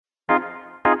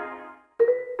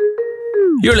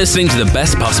You're listening to The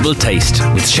Best Possible Taste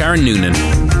with Sharon Noonan.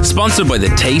 Sponsored by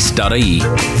thetaste.ie.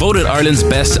 Voted Ireland's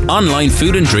best online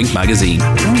food and drink magazine.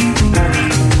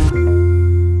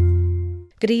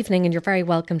 Good evening, and you're very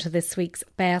welcome to this week's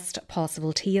Best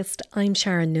Possible Taste. I'm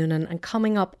Sharon Noonan, and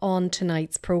coming up on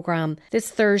tonight's programme, this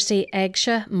Thursday,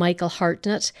 Egsha Michael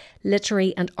Hartnett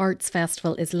Literary and Arts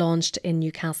Festival is launched in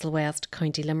Newcastle West,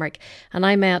 County Limerick. And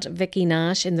I met Vicky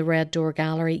Nash in the Red Door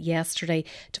Gallery yesterday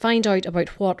to find out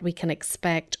about what we can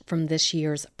expect from this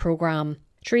year's programme.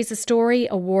 Teresa Story,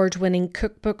 award-winning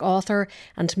cookbook author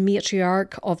and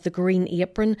matriarch of the Green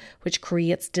Apron, which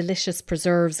creates delicious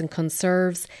preserves and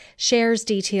conserves, shares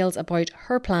details about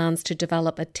her plans to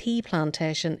develop a tea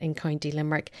plantation in County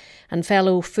Limerick. And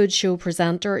fellow food show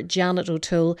presenter Janet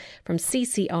O'Toole from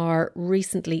CCR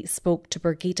recently spoke to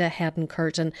Birgitta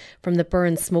Hedden-Curtin from the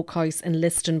Burren Smokehouse in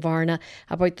Liston Varna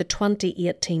about the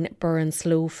 2018 Burren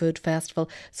Slow Food Festival,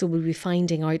 so we'll be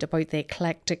finding out about the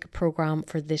eclectic programme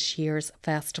for this year's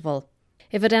festival.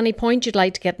 If at any point you'd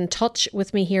like to get in touch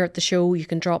with me here at the show, you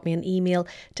can drop me an email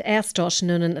to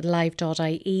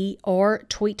s.noonan@live.ie or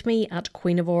tweet me at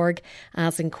Queen of Org,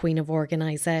 as in Queen of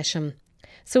Organisation.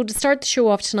 So to start the show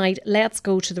off tonight, let's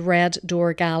go to the Red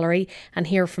Door Gallery and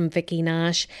hear from Vicky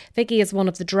Nash. Vicky is one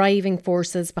of the driving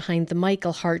forces behind the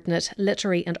Michael Hartnett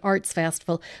Literary and Arts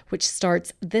Festival, which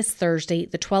starts this Thursday,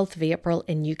 the 12th of April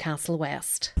in Newcastle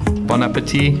West. Bon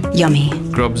appetit. Yummy.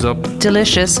 Grubs up.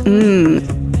 Delicious.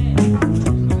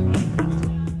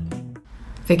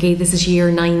 Vicky, this is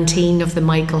year 19 of the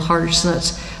Michael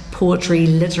Hartnett Poetry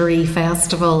Literary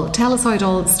Festival. Tell us how it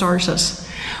all started.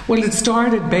 Well, it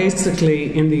started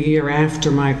basically in the year after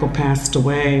Michael passed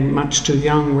away, much too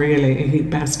young really. He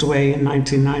passed away in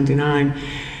 1999,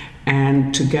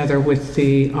 and together with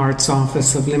the Arts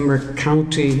Office of Limerick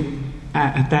County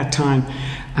at that time,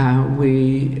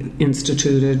 we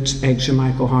instituted Egsha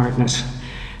Michael Hartnett.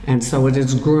 And so it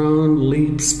has grown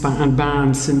leaps and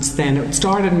bounds since then. It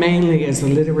started mainly as a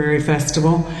literary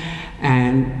festival,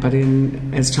 but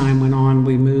as time went on,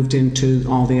 we moved into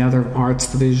all the other arts,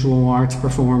 the visual arts,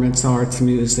 performance arts,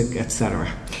 music, etc.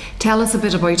 Tell us a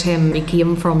bit about him. He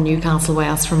came from Newcastle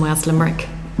West, from West Limerick.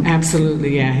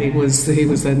 Absolutely, yeah. He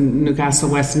was a Newcastle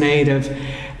West native,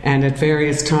 and at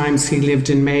various times he lived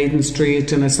in Maiden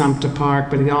Street and Assumpta Park,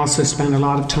 but he also spent a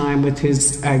lot of time with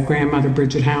his grandmother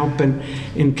Bridget Halpin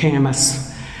in Camas.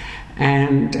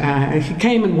 And he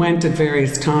came and went at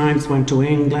various times, went to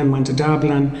England, went to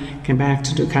Dublin, came back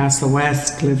to Newcastle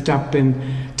West, lived up in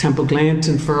Temple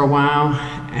Glanton for a while,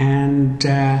 and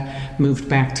moved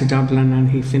back to Dublin, and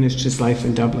he finished his life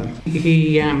in Dublin.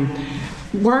 He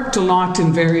worked a lot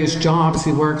in various jobs.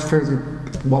 He worked for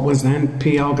what was then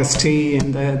P. August T.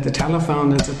 and the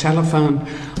telephone as a telephone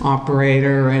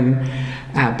operator,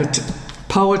 but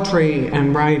poetry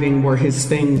and writing were his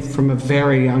thing from a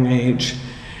very young age.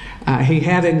 He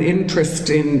had an interest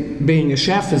in being a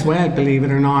chef as well, believe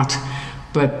it or not,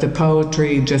 but the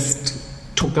poetry just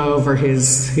took over he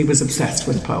was obsessed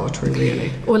with poetry,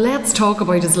 really. Well, let's talk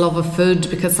about his love of food,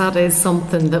 because that is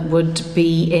something that would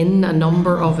be in a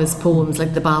number of his poems,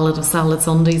 like the Ballad of Salad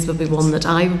Sundays would be one that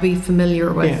I would be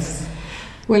familiar with. Yes.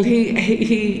 Well,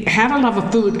 he had a love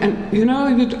of food, and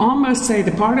you'd almost say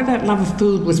the part of that love of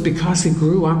food was because he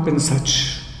grew up in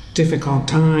such difficult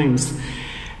times.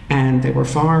 And they were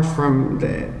far from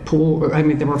the poor.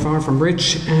 They were far from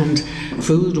rich, and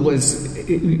food was.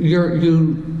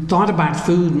 You thought about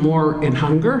food more in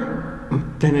hunger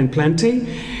than in plenty,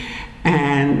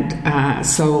 and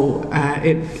so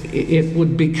it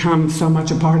would become so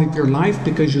much a part of your life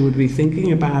because you would be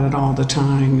thinking about it all the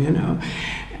time,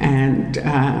 And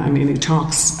he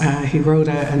talks. He wrote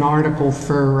an article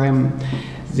for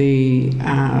the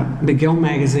McGill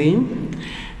magazine.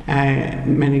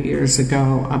 Many years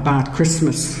ago about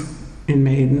Christmas in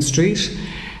Maiden Street,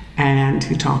 and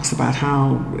he talks about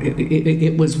how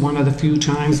it was one of the few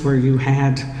times where you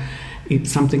had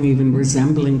something even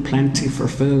resembling plenty for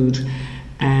food,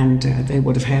 and they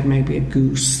would have had maybe a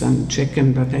goose and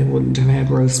chicken, but they wouldn't have had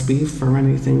roast beef or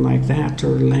anything like that,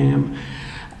 or lamb.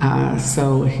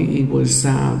 So he was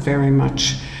very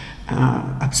much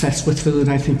obsessed with food,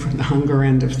 I think, from the hunger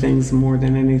end of things more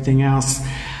than anything else.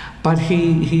 But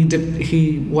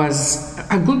he was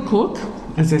a good cook.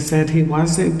 As I said, he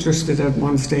was interested at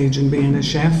one stage in being a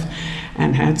chef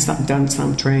and had done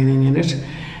some training in it.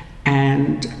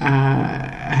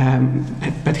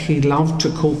 But he loved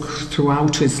to cook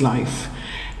throughout his life.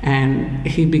 And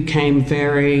he became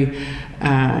very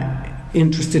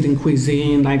interested in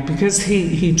cuisine, because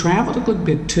he traveled a good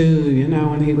bit too,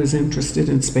 and he was interested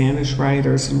in Spanish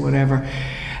writers and whatever.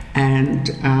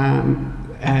 And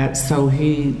So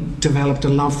he developed a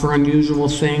love for unusual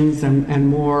things and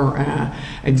more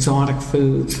exotic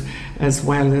foods, as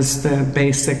well as the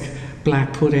basic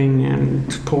black pudding and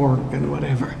pork and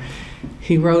whatever.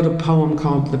 He wrote a poem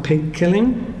called The Pig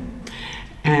Killing,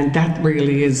 and that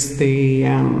really is the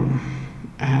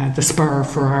spur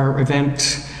for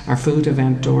our food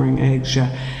event during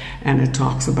Eagsha. And it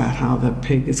talks about how the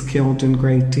pig is killed in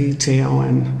great detail,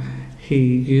 and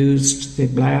he used the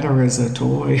bladder as a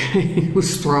toy. He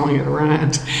was throwing it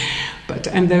around.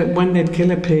 When they'd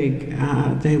kill a pig,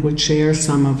 they would share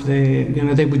some of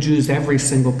they would use every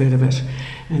single bit of it,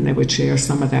 and they would share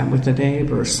some of that with the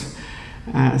neighbours.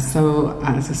 So,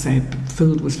 as I say,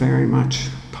 food was very much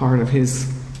part of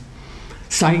his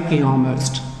psyche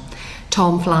almost.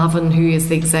 Tom Flavin, who is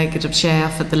the executive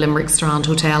chef at the Limerick Strand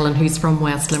Hotel and who's from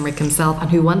West Limerick himself and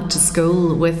who went to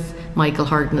school with Michael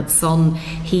Hartnett's son,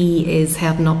 he is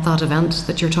heading up that event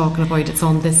that you're talking about. It's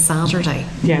on this Saturday.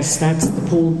 Yes, that's the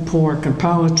Pulled Pork and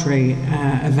Poetry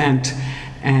event.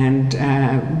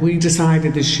 And we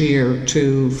decided this year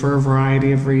for a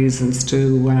variety of reasons,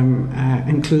 to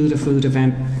include a food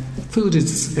event. Food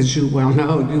is, as you well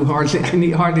know,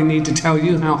 I hardly need to tell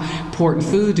you how important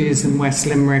food is in West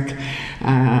Limerick.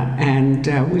 And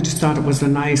we just thought it was a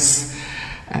nice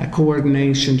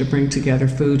coordination to bring together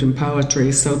food and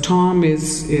poetry. So Tom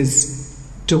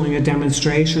is doing a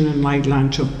demonstration and light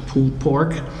lunch of pulled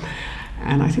pork.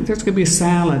 And I think there's going to be a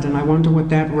salad, and I wonder what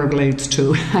that relates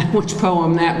to, which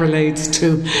poem that relates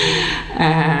to,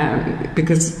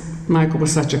 because Michael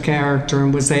was such a character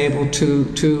and was able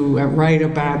to write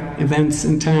about events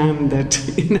in town that,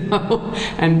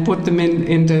 and put them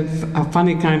into a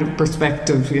funny kind of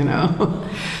perspective,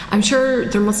 I'm sure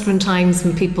there must have been times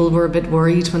when people were a bit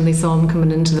worried when they saw him coming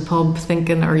into the pub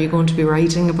thinking, are you going to be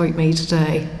writing about me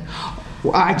today?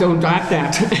 Well, I don't doubt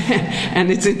that. And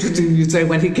it's interesting you say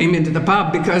when he came into the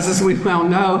pub, because as we well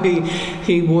know,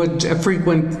 he would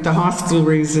frequent the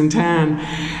hostelries in town.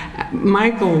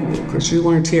 Michael, of course you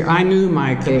weren't here, I knew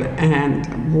Michael,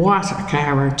 and what a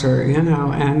character,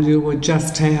 and you would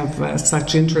just have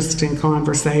such interesting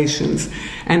conversations.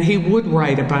 And he would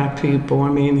write about people.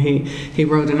 I mean, he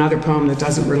wrote another poem that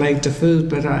doesn't relate to food,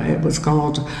 but it was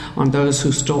called On Those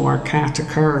Who Stole Our Cat to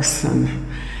Curse, and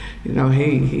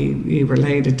he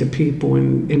related to people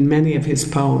in many of his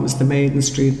poems, the Maiden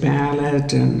Street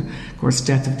Ballad, and of course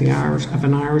Death of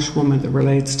an Irish Woman, that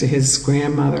relates to his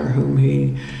grandmother,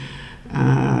 who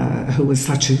was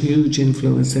such a huge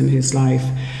influence in his life.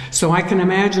 So I can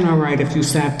imagine, all right, if you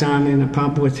sat down in a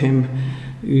pub with him,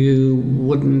 you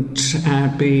wouldn't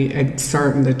be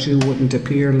certain that you wouldn't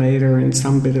appear later in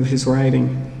some bit of his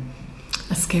writing.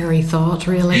 A scary thought,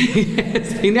 really.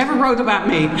 Yes, he never wrote about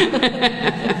me.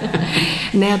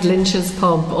 Ned Lynch's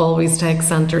pub always takes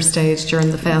centre stage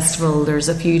during the festival. There's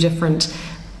a few different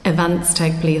events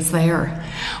take place there.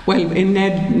 Well, in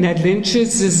Ned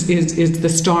Lynch's is the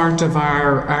start of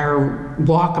our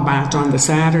walkabout on the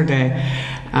Saturday,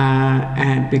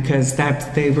 and because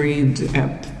they read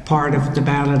part of the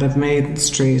Ballad of Maiden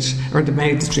Street, or the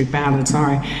Maiden Street Ballad,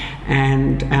 sorry,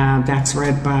 and that's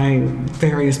read by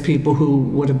various people who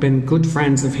would have been good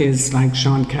friends of his, like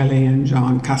Sean Kelly and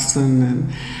John Cusson, and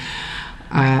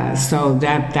so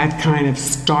that kind of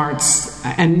starts,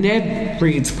 and Ned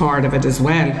reads part of it as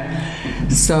well.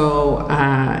 So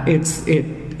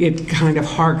it kind of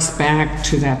harks back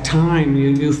to that time.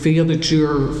 You feel that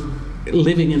you're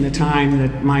living in the time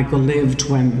that Michael lived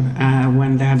when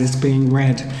that is being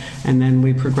read, and then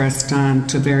we progressed on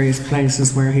to various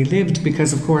places where he lived,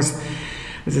 because of course,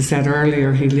 as I said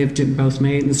earlier, he lived in both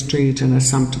Maiden Street and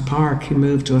Assumpta Park. He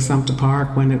moved to Assumpta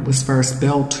Park when it was first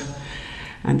built,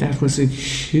 and that was a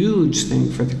huge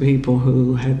thing for the people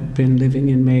who had been living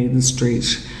in Maiden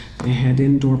Street. They had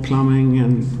indoor plumbing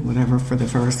and whatever for the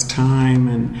first time,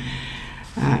 and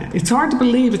it's hard to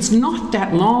believe it's not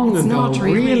that long ago. It's not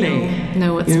really.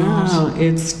 No, it's not.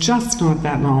 It's just not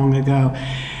that long ago.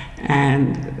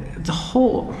 And the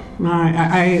whole,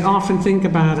 I often think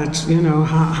about it,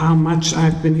 how much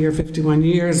I've been here 51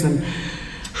 years and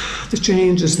the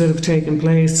changes that have taken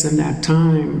place in that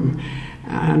time.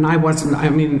 And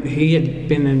he had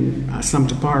been in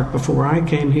Assumpta Park before I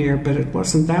came here, but it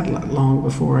wasn't that long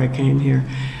before I came here.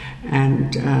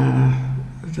 And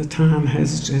the town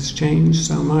has changed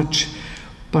so much,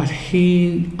 but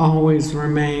he always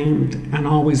remained and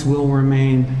always will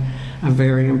remain a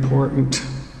very important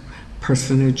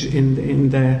personage in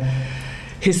the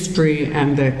history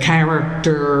and the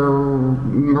character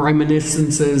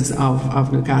reminiscences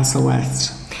of Newcastle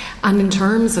West. And in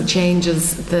terms of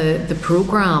changes, the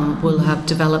programme will have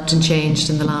developed and changed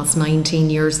in the last 19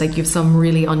 years. Like, you've some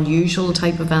really unusual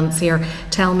type events here.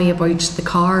 Tell me about the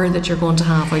car that you're going to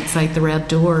have outside the Red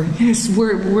Door. Yes,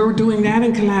 we're doing that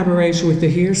in collaboration with the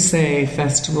Hearsay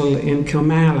Festival in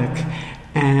Kilmallock.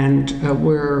 And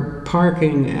we're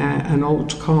parking an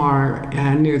old car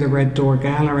near the Red Door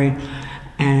Gallery,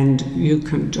 and you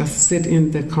can just sit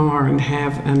in the car and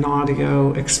have an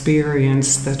audio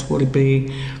experience that will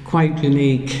be quite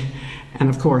unique. And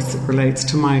of course it relates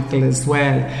to Michael as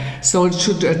well. So it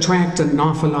should attract an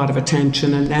awful lot of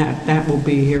attention, and that will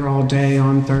be here all day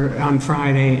on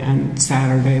Friday and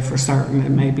Saturday for certain,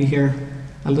 and maybe here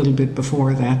a little bit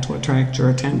before that to attract your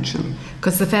attention.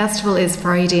 Because the festival is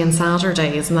Friday and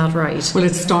Saturday, isn't that right? Well,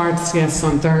 it starts, yes,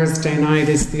 on Thursday night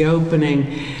is the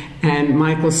opening, and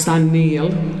Michael's son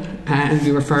Neil, and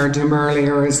you referred to him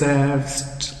earlier as a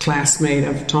classmate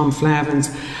of Tom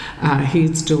Flavin's,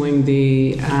 he's doing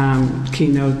the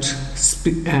keynote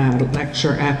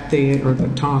lecture or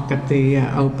the talk at the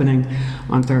opening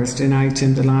on Thursday night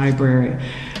in the library.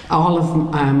 All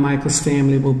of Michael's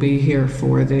family will be here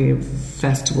for the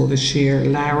festival this year.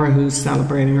 Lara, who's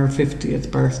celebrating her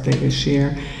 50th birthday this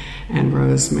year, and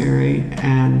Rosemary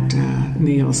and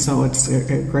Neil. So it's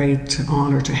a great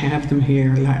honour to have them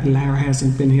here. Lara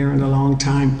hasn't been here in a long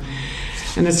time.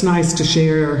 And it's nice to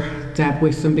share that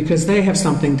with them, because they have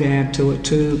something to add to it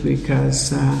too,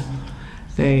 because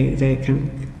they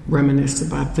can reminisce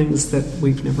about things that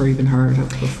we've never even heard of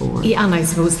before. Yeah, and I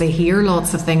suppose they hear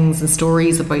lots of things and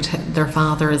stories about their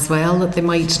father as well that they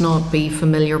might not be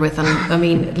familiar with. And I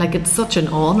mean, like, it's such an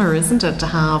honour, isn't it, to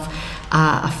have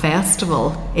a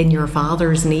festival in your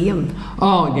father's name?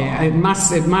 Oh yeah, it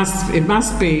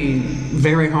must be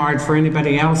very hard for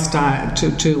anybody else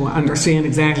to understand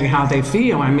exactly how they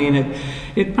feel. I mean,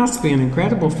 it must be an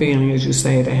incredible feeling, as you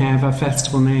say, to have a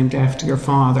festival named after your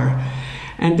father.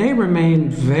 And they remain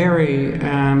very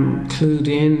clued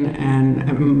in,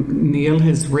 and Neil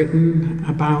has written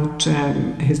about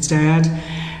his dad,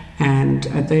 and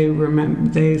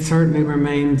they certainly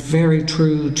remain very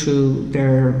true to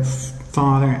their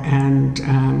father and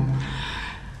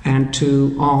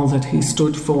to all that he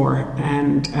stood for.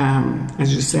 And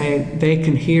as you say, they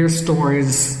can hear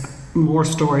more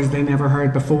stories they never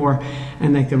heard before,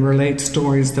 and they can relate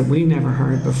stories that we never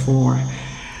heard before.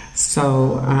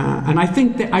 So, and I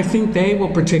think they will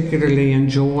particularly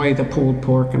enjoy the pulled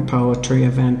pork and poetry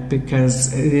event,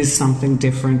 because it is something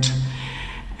different,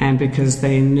 and because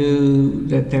they knew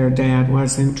that their dad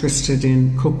was interested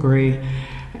in cookery,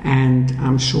 and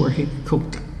I'm sure he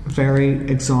cooked very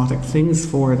exotic things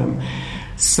for them.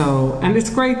 So, and it's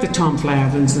great that Tom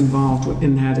Flavin's involved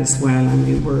in that as well. I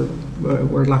mean,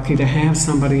 we're lucky to have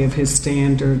somebody of his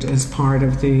standard as part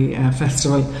of the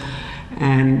festival.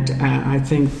 And I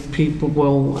think people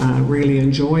will really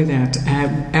enjoy that.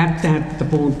 At that, the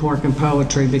pulled pork and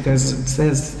poetry, because it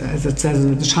says, as it says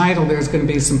in the title, there's going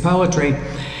to be some poetry.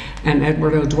 And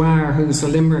Edward O'Dwyer, who's a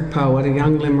Limerick poet, a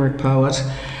young Limerick poet,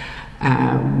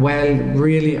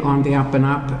 really on the up and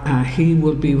up, he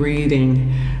will be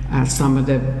reading some of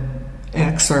the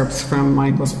excerpts from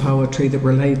Michael's poetry that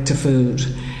relate to food.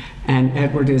 And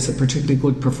Edward is a particularly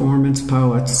good performance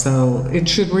poet, so it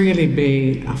should really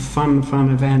be a fun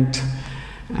event.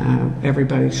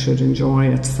 Everybody should enjoy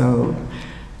it. So,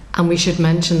 and we should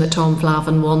mention that Tom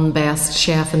Flavin won Best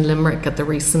Chef in Limerick at the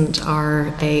recent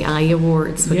RAI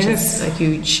Awards, which is a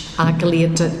huge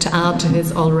accolade to add to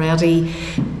his already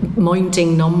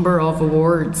mounting number of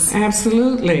awards.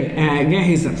 Absolutely.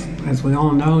 He's as we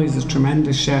all know, he's a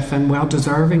tremendous chef and well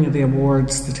deserving of the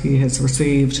awards that he has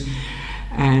received.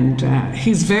 And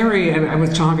he's I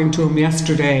was talking to him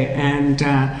yesterday, and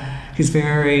he's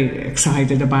very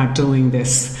excited about doing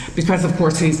this, because of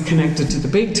course he's connected to the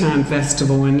Big Town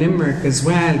Festival in Limerick as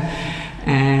well,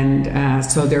 and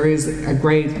so there is a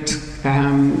great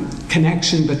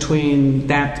connection between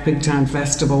that Big Town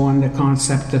Festival and the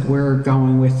concept that we're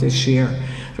going with this year.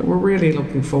 So we're really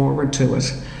looking forward to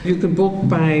it. You can book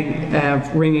by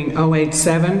ringing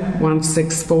 087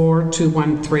 164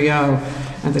 2130,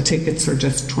 and the tickets are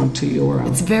just €20.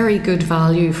 It's very good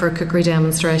value for a cookery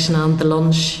demonstration and the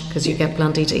lunch, because you get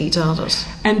plenty to eat at it.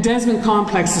 And Desmond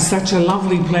Complex is such a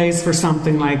lovely place for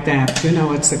something like that. You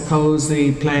know, it's a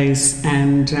cosy place,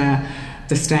 and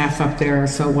the staff up there are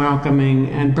so welcoming,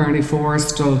 and Bernie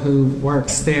Forrestal, who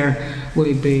works there,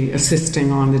 will be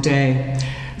assisting on the day.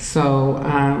 So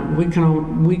we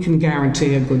can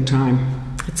guarantee a good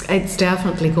time. It's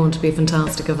definitely going to be a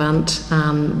fantastic event,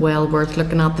 well worth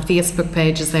looking at. The Facebook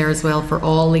page is there as well for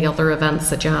all the other events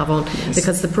that you have on,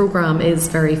 because the programme is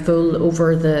very full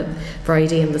over the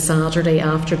Friday and the Saturday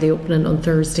after the opening on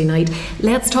Thursday night.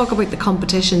 Let's talk about the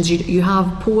competitions. You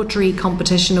have Poetry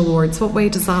Competition Awards. What way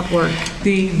does that work?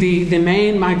 The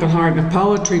main Michael Hartnett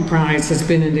Poetry Prize has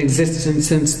been in existence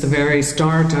since the very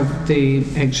start of the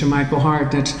Egsha Michael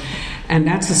Hartnett. And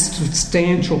that's a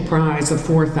substantial prize of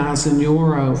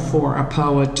 €4,000 for a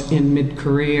poet in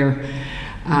mid-career.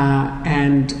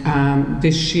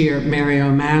 This year, Mary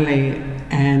O'Malley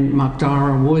and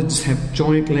Macdara Woods have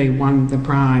jointly won the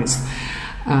prize.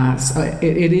 So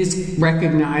it is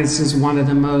recognised as one of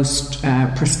the most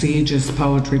prestigious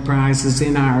poetry prizes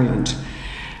in Ireland.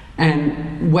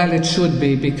 And well, it should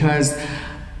be, because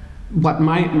what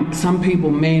some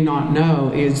people may not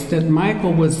know is that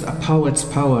Michael was a poet's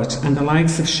poet, and the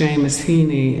likes of Seamus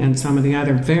Heaney and some of the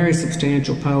other very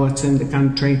substantial poets in the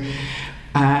country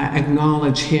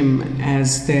acknowledge him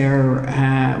as their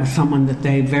someone that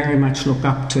they very much look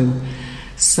up to.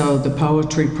 So the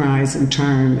Poetry Prize in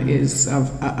turn is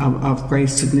of great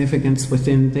significance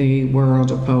within the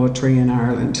world of poetry in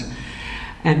Ireland.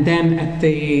 And then at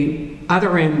the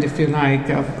other end, if you like,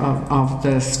 of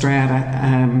the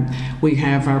strata, we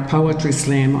have our Poetry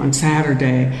Slam on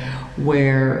Saturday,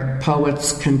 where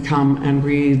poets can come and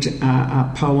read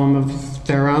a poem of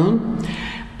their own,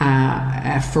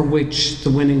 for which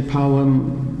the winning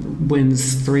poem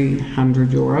wins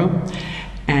 €300.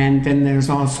 And then there's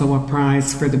also a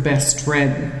prize for the best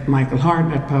read Michael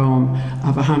Hartnett poem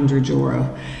of €100.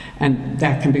 And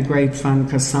that can be great fun,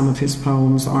 because some of his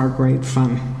poems are great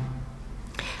fun.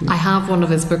 I have one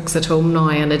of his books at home now,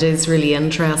 and it is really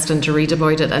interesting to read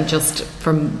about it. And just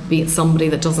from being somebody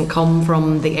that doesn't come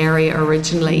from the area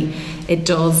originally, it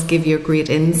does give you a great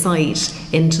insight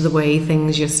into the way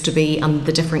things used to be and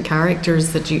the different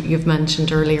characters that you've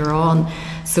mentioned earlier on.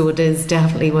 So it is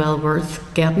definitely well worth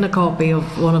getting a copy of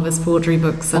one of his poetry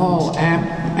books.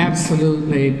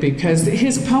 Absolutely, because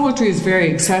his poetry is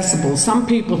very accessible. Some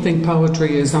people think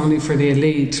poetry is only for the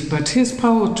elite, but his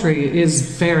poetry is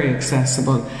very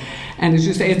accessible. And as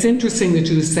you say, it's interesting that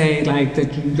you say like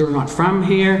that you're not from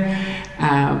here,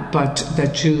 but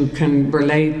that you can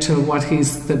relate to what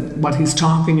he's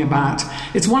talking about.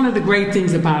 It's one of the great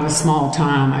things about a small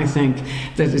town, I think,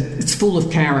 that it's full of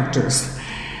characters.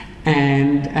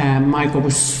 And Michael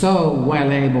was so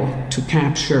well able to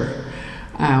capture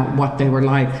what they were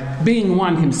like, being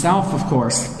one himself, of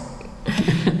course.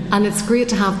 And it's great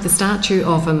to have the statue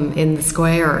of him in the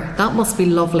square. That must be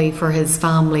lovely for his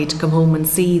family to come home and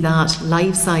see that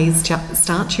life-size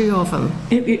statue of him.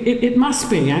 It must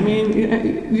be. I mean,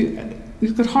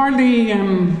 you could hardly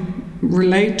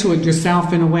relate to it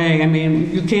yourself in a way. I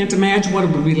mean, you can't imagine what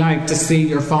it would be like to see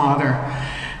your father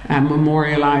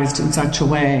memorialised in such a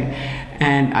way.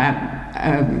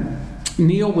 And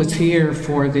Neil was here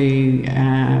for the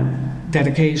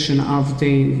dedication of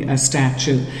the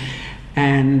statue.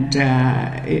 And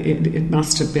it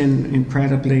must have been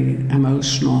incredibly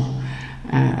emotional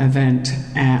event.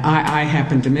 I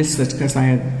happened to miss it because I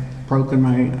had broken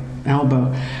my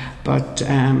elbow. But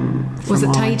was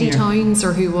it Tidy Towns,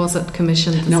 or who was it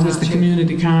commissioned? No, it was the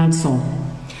Community Council.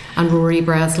 And Rory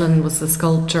Breslin was the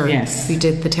sculptor. Yes. Who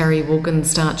did the Terry Wogan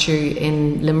statue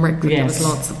in Limerick. Yes. There was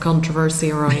lots of controversy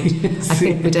around. Yes. I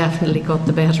think we definitely got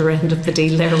the better end of the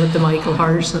deal there with the Michael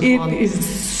Hartnett one. It is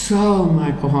so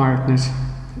Michael Hartnett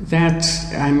that,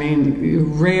 I mean, you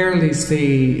rarely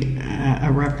see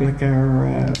a replica or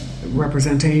a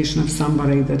representation of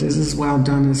somebody that is as well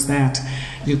done as that.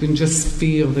 You can just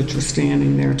feel that you're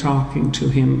standing there talking to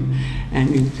him,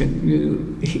 and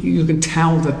you can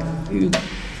tell that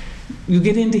you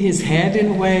get into his head in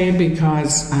a way,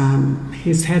 because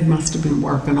his head must have been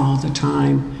working all the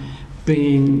time,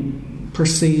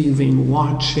 perceiving,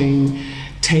 watching,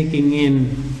 taking in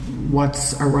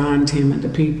what's around him and the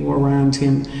people around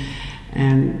him.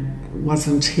 And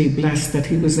wasn't he blessed that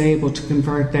he was able to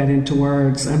convert that into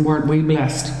words? And weren't we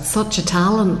blessed? Such a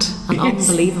talent, an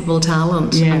unbelievable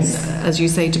talent. Yes. And, as you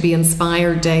say, to be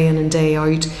inspired day in and day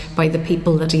out by the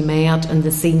people that he met and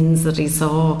the scenes that he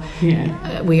saw.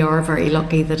 Yeah. We are very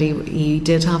lucky that he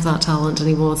did have that talent, and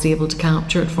he was able to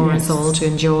capture it for us all to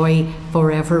enjoy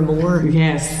forevermore.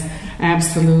 Yes,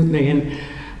 absolutely. And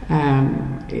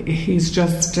he's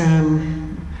just...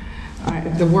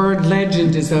 the word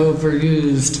legend is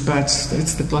overused, but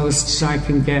it's the closest I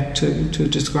can get to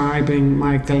describing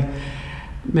Michael.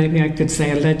 Maybe I could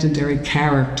say a legendary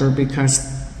character, because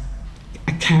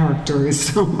a character is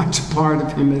so much a part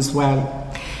of him as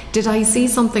well. Did I see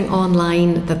something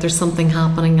online that there's something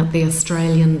happening at the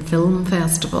Australian Film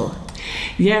Festival?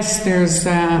 Yes, there's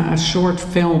a short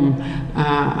film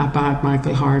about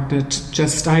Michael Hartnett.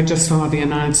 I just saw the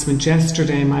announcement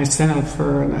yesterday myself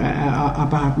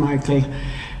about Michael.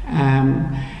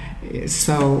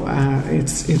 So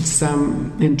it's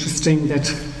interesting that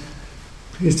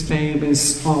his fame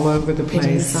is all over the place.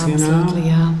 It is, absolutely,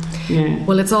 yeah.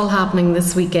 Well, it's all happening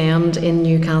this weekend in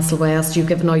Newcastle West. You've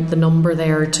given out the number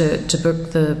there to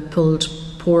book the pulled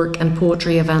pork and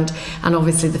poetry event, and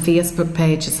obviously the Facebook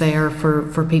page is there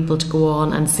for people to go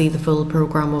on and see the full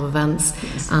programme of events.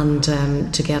 Yes.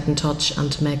 And to get in touch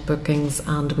and to make bookings,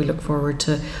 and we look forward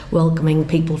to welcoming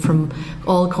people from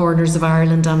all corners of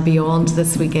Ireland and beyond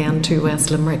this weekend to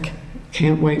West Limerick.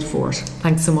 Can't wait for it.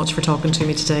 Thanks so much for talking to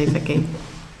me today, Vicky.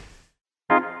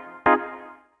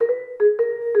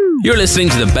 You're listening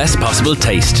to The Best Possible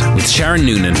Taste with Sharon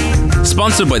Noonan,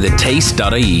 sponsored by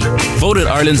thetaste.ie, voted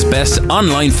Ireland's best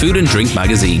online food and drink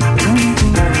magazine.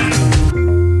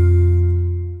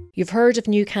 You've heard of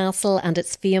Newcastle and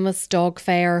its famous dog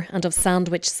fair, and of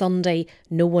Sandwich Sunday.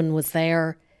 No one was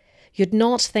there. You'd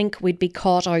not think we'd be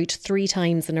caught out 3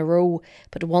 times in a row,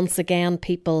 but once again,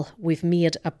 people, we've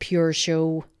made a pure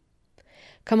show.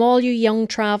 Come all you young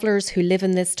travellers who live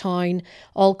in this town,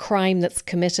 all crime that's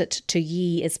committed to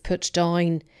ye is put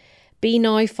down. Be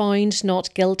now found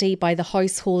not guilty by the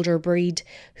householder breed,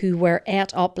 who were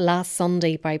ate up last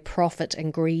Sunday by profit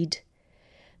and greed.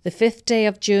 The 5th day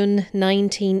of June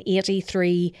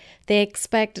 1983, they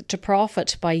expected to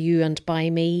profit by you and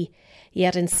by me,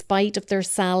 yet in spite of their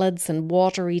salads and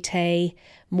watery tea,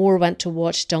 more went to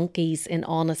watch donkeys in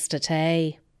honest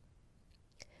atay.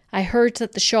 I heard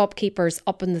that the shopkeepers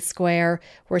up in the square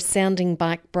were sending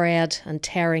back bread and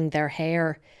tearing their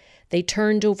hair. They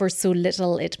turned over so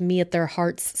little it made their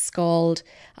hearts scald.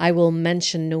 I will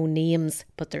mention no names,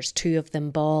 but there's 2 of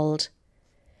them bald.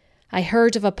 I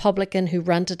heard of a publican who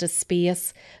rented a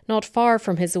space not far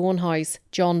from his own house.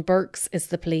 John Burke's is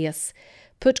the place.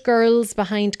 Put girls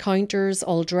behind counters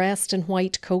all dressed in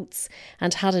white coats,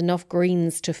 and had enough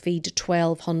greens to feed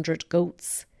 1,200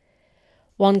 goats.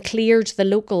 One cleared the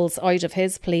locals out of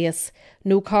his place.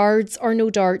 No cards or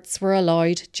no darts were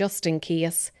allowed, just in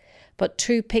case. But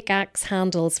 2 pickaxe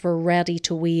handles were ready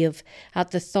to wave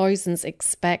at the thousands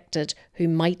expected who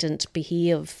mightn't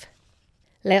behave.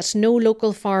 Let no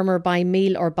local farmer buy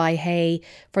meal or buy hay,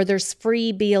 for there's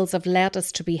free bales of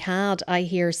lettuce to be had, I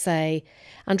hear say.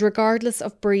 And regardless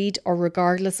of breed or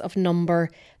regardless of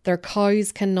number, their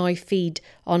cows can now feed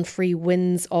on free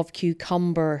winds of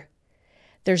cucumber.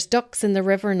 There's ducks in the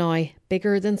river now,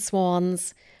 bigger than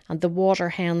swans, and the water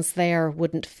hens there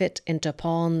wouldn't fit into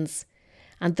ponds.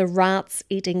 And the rats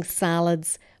eating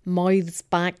salads, mouths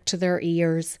back to their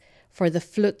ears, for the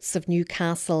flutes of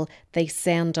Newcastle they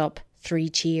send up 3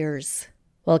 cheers.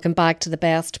 Welcome back to The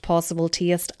Best Possible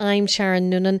Taste. I'm Sharon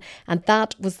Noonan, and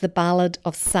that was the Ballad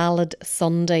of Salad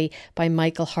Sunday by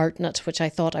Michael Hartnett, which I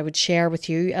thought I would share with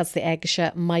you as the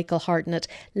Egsha Michael Hartnett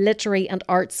Literary and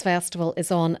Arts Festival is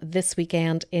on this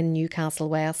weekend in Newcastle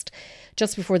West.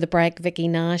 Just before the break, Vicky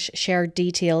Nash shared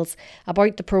details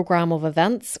about the programme of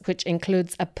events, which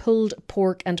includes a pulled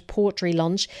pork and poetry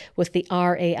lunch with the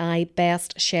RAI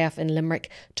Best Chef in Limerick,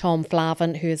 Tom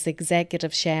Flavin, who is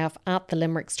executive chef at the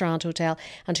Limerick Strand Hotel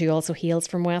and who also hails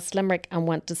from West Limerick and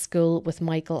went to school with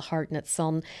Michael Hartnett's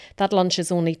son. That lunch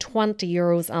is only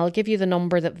 €20. I'll give you the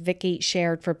number that Vicky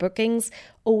shared for bookings,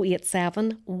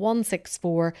 087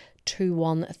 164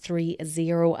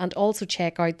 2130, and also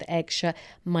check out the Egsha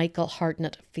Michael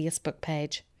Hartnett Facebook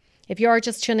page. If you are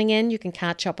just tuning in, you can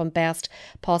catch up on Best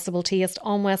Possible Taste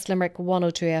on West Limerick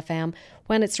 102 FM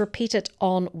when it's repeated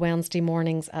on Wednesday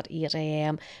mornings at 8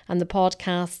 a.m. And the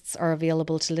podcasts are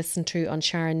available to listen to on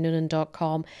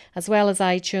SharonNoonan.com, as well as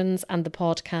iTunes and the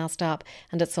podcast app.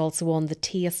 And it's also on the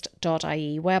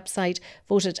taste.ie website,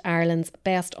 voted Ireland's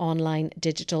best online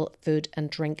digital food and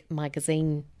drink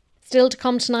magazine. Still to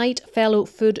come tonight, fellow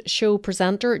food show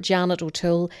presenter Janet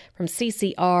O'Toole from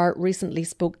CCR recently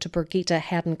spoke to Birgitta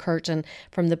Hedden-Curtin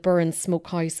from the Burren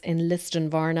Smokehouse in Liston,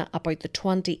 Varna about the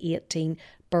 2018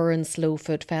 Burren Slow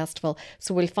Food Festival.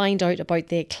 So we'll find out about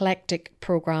the eclectic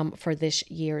programme for this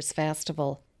year's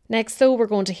festival. Next, though, we're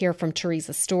going to hear from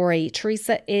Teresa Story.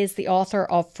 Teresa is the author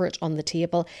of Fruit on the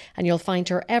Table, and you'll find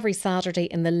her every Saturday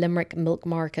in the Limerick Milk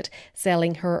Market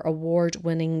selling her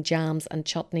award-winning jams and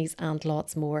chutneys and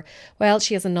lots more. Well,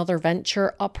 she has another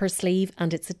venture up her sleeve,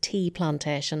 and it's a tea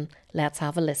plantation. Let's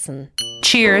have a listen.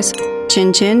 Cheers.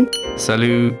 Chin chin.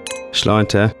 Salut.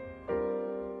 Sláinte.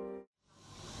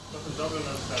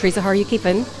 Teresa, how are you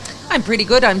keeping? I'm pretty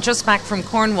good. I'm just back from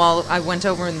Cornwall. I went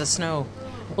over in the snow.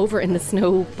 over in the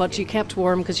snow, but you kept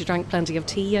warm because you drank plenty of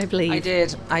tea, I believe. I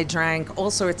did. I drank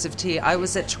all sorts of tea. I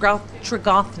was at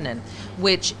Tregothnan,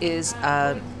 which is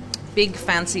a big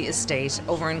fancy estate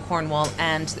over in Cornwall,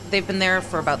 and they've been there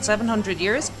for about 700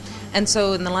 years. And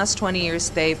so in the last 20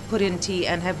 years, they've put in tea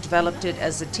and have developed it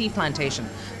as a tea plantation.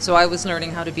 So I was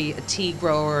learning how to be a tea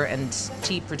grower and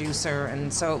tea producer,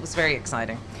 and so it was very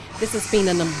exciting. This has been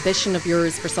an ambition of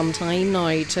yours for some time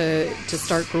now to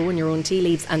start growing your own tea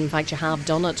leaves, and in fact you have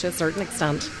done it to a certain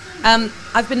extent.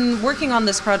 I've been working on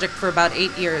this project for about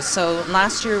 8 years. So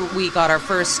last year we got our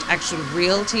first actual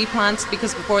real tea plants,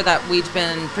 because before that we'd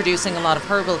been producing a lot of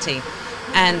herbal tea.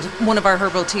 And one of our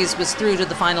herbal teas was through to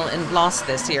the final in Bloss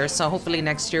this year, so hopefully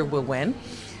next year we'll win.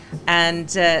 And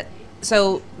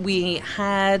so we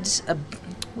had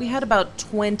about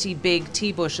 20 big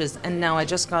tea bushes, and now I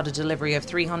just got a delivery of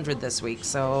 300 this week,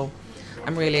 so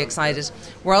I'm really excited.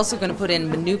 We're also going to put in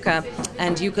Manuka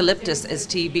and eucalyptus as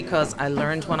tea, because I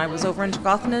learned when I was over in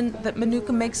Tregothnan that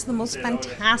Manuka makes the most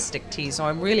fantastic tea, so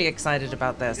I'm really excited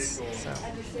about this. So.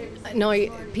 Now,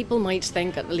 people might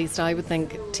think, at least I would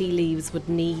think, tea leaves would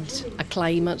need a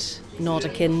climate not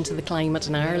akin to the climate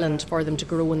in Ireland for them to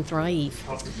grow and thrive.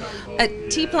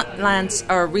 Tea plants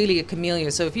are really a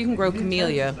camellia, so if you can grow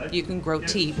camellia, you can grow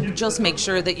tea. Just make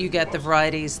sure that you get the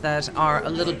varieties that are a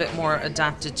little bit more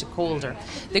adapted to colder.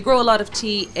 They grow a lot of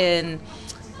tea in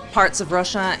parts of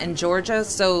Russia and Georgia,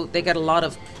 so they get a lot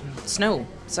of snow.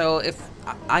 So if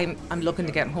I'm looking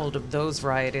to get hold of those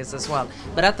varieties as well.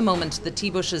 But at the moment, the tea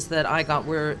bushes that I got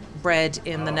were bred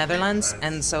in the Netherlands,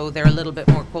 and so they're a little bit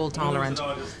more cold tolerant.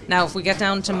 Now, if we get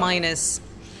down to minus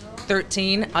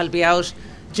 13, I'll be out,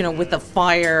 with a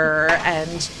fire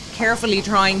and carefully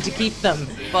trying to keep them.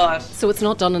 But so it's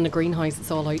not done in a greenhouse;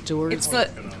 it's all outdoors. It's good.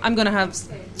 I'm going to have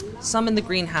some in the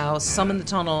greenhouse, some in the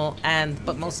tunnel,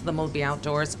 but most of them will be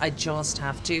outdoors. I just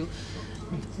have to.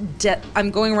 I'm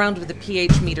going around with a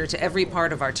pH meter to every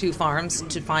part of our 2 farms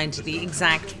to find the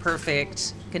exact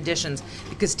perfect conditions,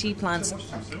 because tea plants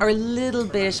are a little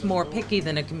bit more picky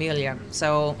than a camellia.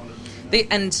 So they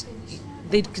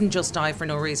can just die for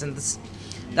no reason.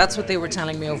 That's what they were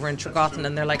telling me over in Tregothnan,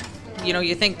 and they're like,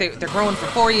 you think they're growing for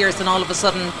 4 years and all of a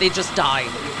sudden they just die.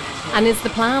 And is the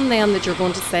plan then that you're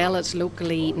going to sell it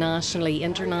locally, nationally,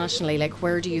 internationally? Like,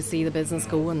 where do you see the business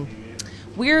going?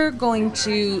 We're going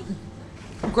to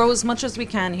grow as much as we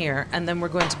can here, and then we're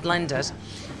going to blend it,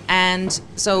 and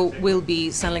so we'll be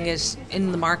selling it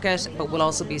in the market, but we'll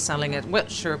also be selling it, well,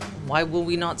 sure, why will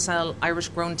we not sell Irish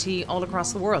grown tea all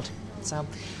across the world? So,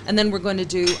 and then we're going to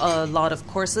do a lot of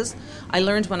courses. I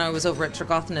learned when I was over at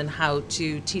Tregothnan how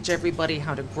to teach everybody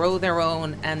how to grow their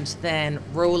own and then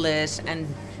roll it and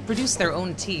produce their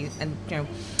own tea, and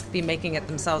be making it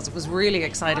themselves. It was really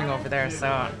exciting over there.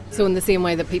 So in the same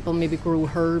way that people maybe grow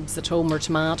herbs at home or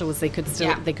tomatoes, they could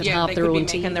have their own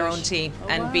tea. Making their own tea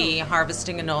and be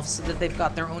harvesting enough so that they've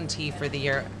got their own tea for the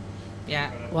year.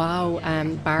 Yeah. Wow.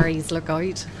 Barry's, look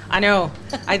out. I know.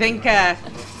 I think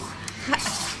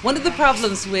one of the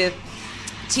problems with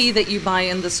tea that you buy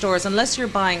in the stores, unless you're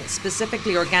buying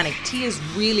specifically organic, tea is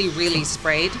really, really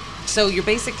sprayed. So you're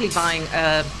basically buying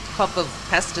a cup of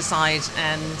pesticide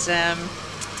and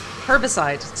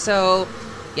herbicide. So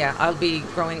yeah, I'll be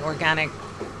growing organic,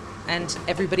 and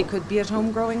everybody could be at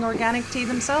home growing organic tea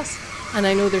themselves. And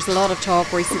I know there's a lot of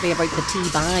talk recently about the tea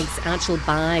bags, actual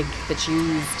bag that's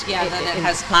used. Yeah, that it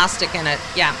has plastic in it.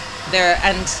 Yeah,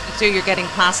 and so you're getting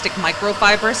plastic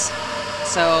microfibers.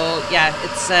 So yeah,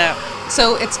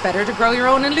 it's better to grow your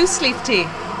own in loose leaf tea.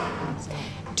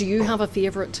 Do you have a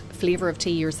favourite flavour of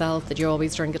tea yourself that you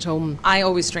always drink at home? I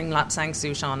always drink Lapsang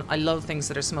Souchong. I love things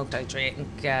that are smoked. I drink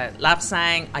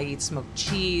Lapsang, I eat smoked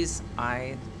cheese,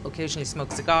 I occasionally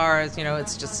smoke cigars.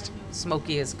 It's just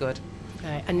smoky is good.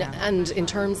 Okay. And in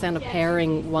terms then of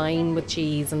pairing wine with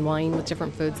cheese and wine with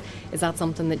different foods, is that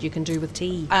something that you can do with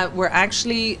tea? I'm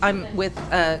with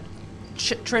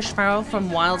Trish Farrell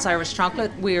from Wilds Irish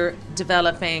Chocolate. We're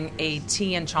developing a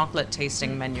tea and chocolate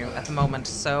tasting menu at the moment.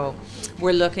 So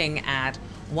we're looking at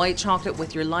white chocolate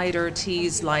with your lighter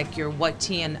teas like your white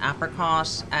tea and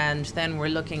apricot, and then we're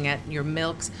looking at your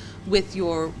milks with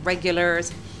your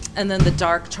regulars, and then the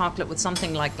dark chocolate with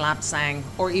something like Lapsang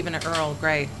or even an Earl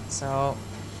Grey. So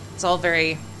it's all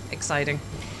very exciting.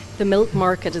 The milk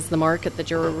market is the market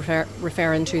that you're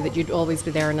referring to, that you'd always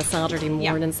be there on a Saturday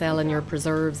morning selling your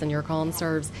preserves and your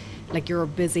conserves. Like, you're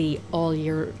busy all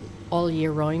year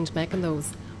round making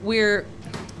those.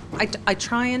 I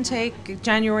try and take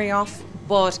January off,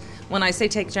 but when I say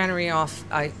take January off,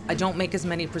 I don't make as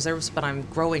many preserves, but I'm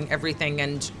growing everything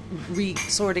and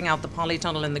sorting out the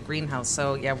polytunnel in the greenhouse.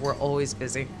 So yeah, we're always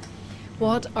busy.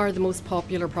 What are the most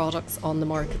popular products on the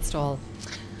market stall?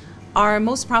 Our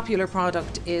most popular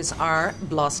product is our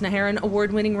Blas na HÉireann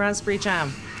award-winning raspberry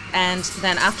jam. And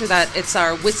then after that, it's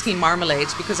our whiskey marmalade,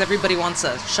 because everybody wants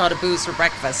a shot of booze for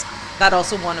breakfast. That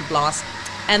also won a Blas.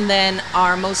 And then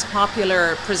our most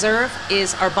popular preserve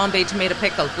is our Bombay tomato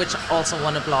pickle, which also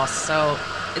won a Blas. So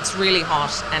it's really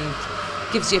hot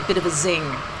and gives you a bit of a zing.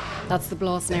 That's the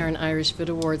Blas na HÉireann Irish Food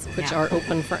Awards, which are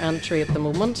open for entry at the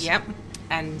moment. Yep.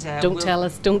 And don't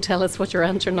tell us what you're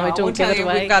entering now. Don't give it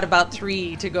away. We've got about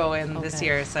 3 to go in this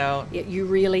year. So you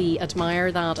really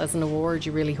admire that as an award.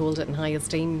 You really hold it in high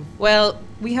esteem. Well,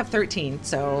 we have 13,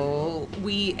 so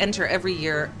we enter every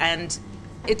year, and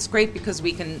it's great because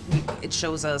it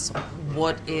shows us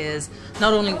what is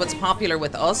not only what's popular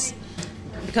with us,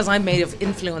 because I may have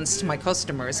influenced my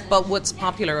customers, but what's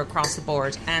popular across the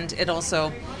board. And it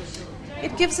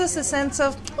gives us a sense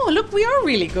of, oh, look, we are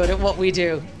really good at what we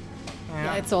do.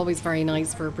 Yeah, it's always very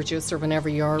nice for a producer whenever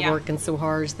you're working so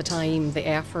hard, the time, the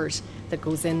effort that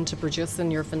goes into producing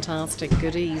your fantastic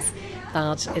goodies,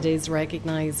 that it is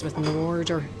recognised with an award,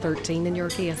 or 13 in your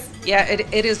case. Yeah,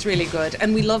 it is really good.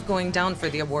 And we love going down for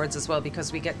the awards as well,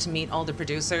 because we get to meet all the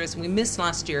producers. We missed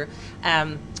last year,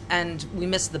 and we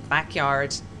missed the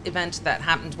backyard event that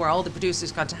happened where all the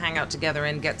producers got to hang out together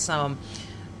and get some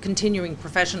continuing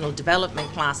professional development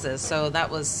classes. So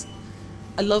that was...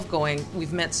 I love going.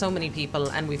 We've met so many people,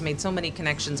 and we've made so many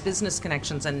connections, business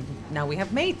connections, and now we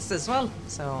have mates as well.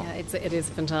 So yeah, it is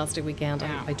a fantastic weekend.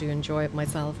 Yeah. I do enjoy it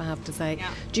myself, I have to say. Yeah.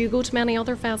 Do you go to many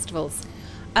other festivals?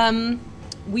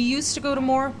 We used to go to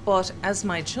more, but as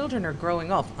my children are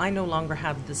growing up, I no longer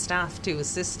have the staff to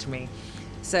assist me.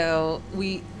 So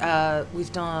we've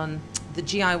done the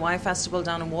GIY festival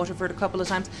down in Waterford a couple of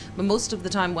times, but most of the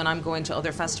time when I'm going to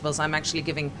other festivals, I'm actually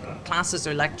giving classes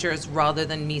or lectures rather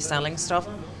than me selling stuff.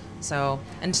 So,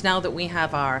 and now that we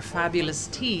have our fabulous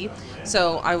tea,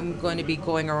 so I'm going to be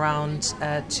going around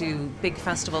to big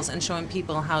festivals and showing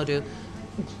people how to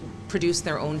produce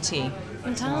their own tea.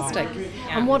 Fantastic.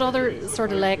 And what other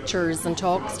sort of lectures and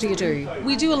talks do you do?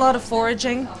 We do a lot of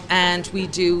foraging, and we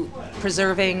do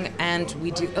preserving, and we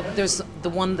do there's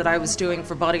the one that I was doing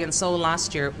for Body and Soul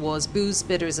last year was booze,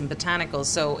 bitters and botanicals.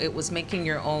 So it was making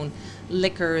your own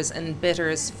liquors and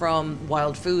bitters from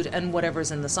wild food and whatever's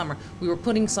in the summer. We were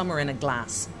putting summer in a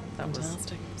glass.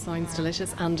 Fantastic. Sounds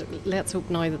delicious. And let's hope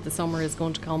now that the summer is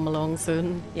going to come along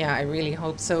soon. Yeah, I really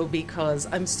hope so, because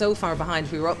I'm so far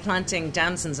behind. We were up planting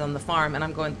damsons on the farm, and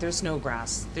I'm going, there's no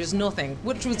grass, there's nothing,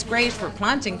 which was great for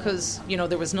planting because,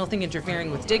 there was nothing interfering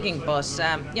with digging. But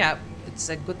it's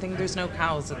a good thing there's no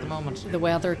cows at the moment. The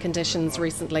weather conditions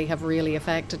recently have really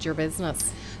affected your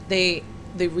business.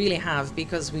 They really have,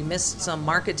 because we missed some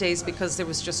market days because there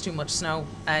was just too much snow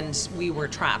and we were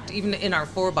trapped. Even in our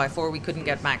 4x4 we couldn't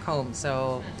get back home.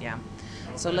 So yeah,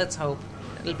 so let's hope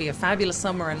it'll be a fabulous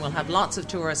summer and we'll have lots of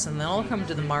tourists and they'll all come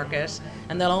to the market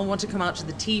and they'll all want to come out to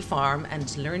the tea farm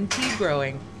and learn tea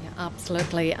growing. Yeah,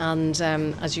 absolutely. And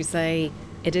as you say,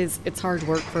 it's hard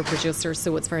work for producers,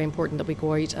 so it's very important that we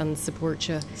go out and support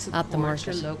you at the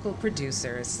market. Your local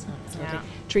producers. Absolutely. Yeah.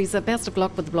 Teresa, best of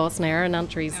luck with the Blas na HÉireann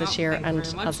entries this year,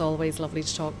 and as always, lovely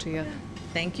to talk to you.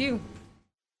 Thank you.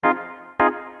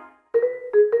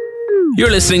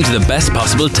 You're listening to The Best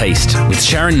Possible Taste with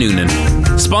Sharon Noonan,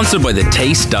 sponsored by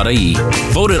thetaste.ie,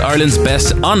 voted Ireland's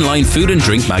best online food and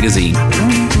drink magazine.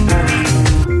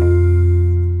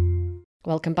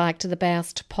 Welcome back to The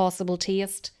Best Possible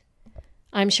Taste.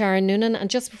 I'm Sharon Noonan, and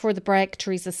just before the break,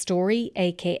 Teresa Story,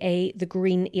 aka the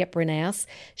Green Aproness,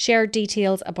 shared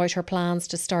details about her plans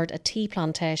to start a tea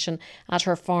plantation at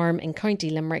her farm in County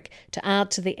Limerick to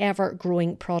add to the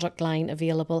ever-growing product line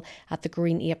available at the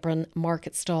Green Apron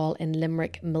market stall in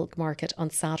Limerick Milk Market on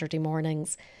Saturday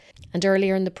mornings. And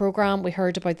earlier in the programme, we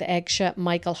heard about the Egsha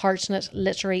Michael Hartnett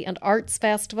Literary and Arts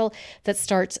Festival that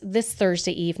starts this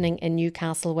Thursday evening in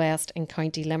Newcastle West in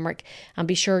County Limerick. And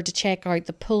be sure to check out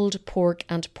the Pulled Pork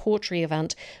and Poetry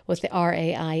event with the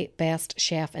RAI Best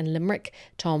Chef in Limerick,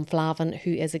 Tom Flavin,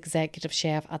 who is Executive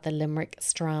Chef at the Limerick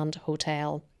Strand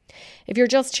Hotel. If you're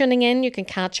just tuning in, you can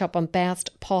catch up on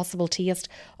Best Possible Taste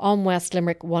on West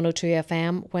Limerick 102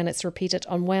 FM when it's repeated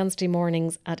on Wednesday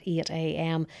mornings at 8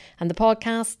 a.m. And the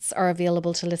podcasts are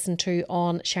available to listen to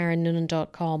on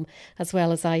SharonNoonan.com as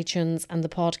well as iTunes and the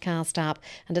podcast app.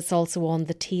 And it's also on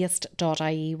the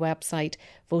taste.ie website,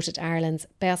 voted Ireland's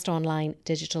best online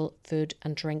digital food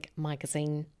and drink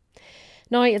magazine.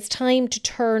 Now it's time to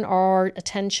turn our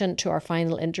attention to our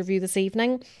final interview this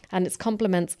evening, and it's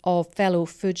compliments of fellow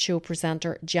Food Show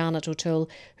presenter Janet O'Toole,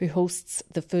 who hosts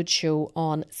the Food Show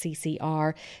on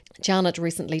CCR. Janet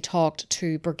recently talked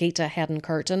to Brigitte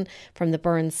Hedden-Curtin from the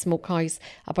Burren Smokehouse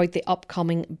about the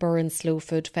upcoming Burren Slow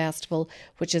Food Festival,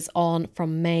 which is on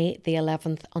from May the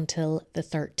 11th until the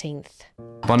 13th.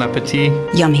 Bon appetit.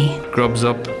 Yummy. Grubs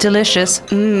up. Delicious.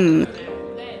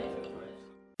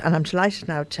 And I'm delighted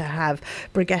now to have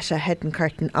Brigitte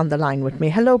Hedden-Curtin on the line with me.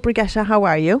 Hello, Brigitte, how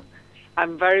are you?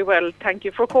 I'm very well, thank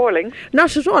you for calling.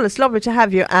 Not at all, it's lovely to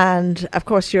have you. And of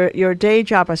course, your day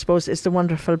job, I suppose, is the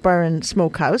wonderful Burren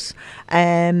Smokehouse.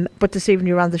 But this evening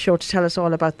you're on the show to tell us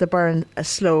all about the Burren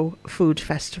Slow Food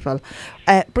Festival.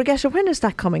 Brigitte, when is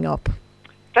that coming up?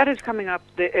 That is coming up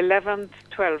the 11th,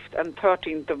 12th and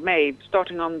 13th of May,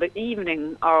 starting on the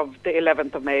evening of the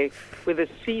 11th of May with a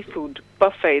seafood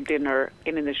buffet dinner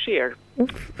in Inisheer. Oh,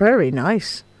 very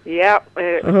nice. Yeah,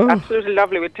 absolutely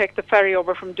lovely. We take the ferry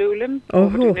over from Doolin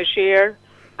over to Inisheer,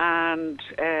 and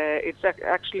it's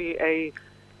actually a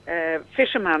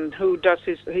fisherman who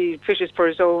he fishes for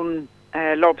his own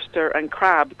lobster and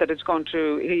crab that is going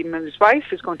to, him and his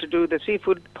wife is going to do the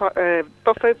seafood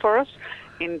buffet for us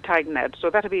in Tygnet, so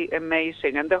that'll be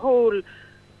amazing. And the whole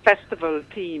festival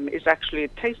theme is actually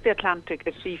Taste the Atlantic,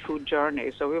 a seafood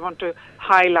journey. So we want to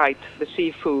highlight the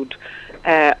seafood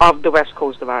of the west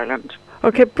coast of Ireland.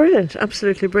 Okay, brilliant,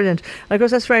 absolutely brilliant. I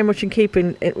guess that's very much in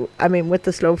keeping, with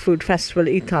the Slow Food Festival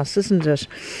ethos, isn't it?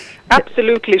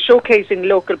 Absolutely, showcasing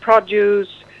local produce,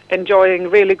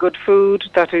 enjoying really good food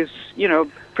that is,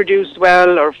 produced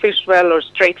well or fished well or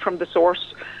straight from the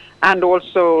source, and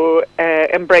also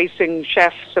embracing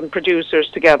chefs and producers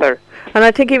together. And I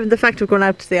think even the fact of going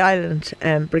out to the island,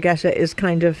 Brigitte, is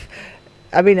kind of,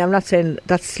 I'm not saying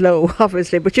that's slow,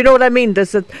 obviously, but you know what I mean.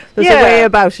 There's a way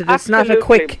about it. It's not a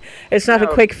quick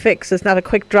fix. It's not a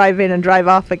quick drive in and drive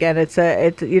off again. It's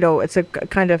a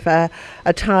kind of a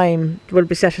time will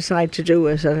be set aside to do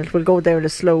it, and it will go there in a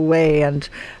slow way, and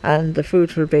the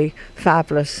food will be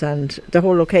fabulous, and the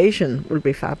whole occasion will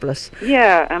be fabulous.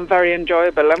 Yeah, and very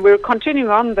enjoyable. And we're continuing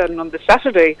on then on the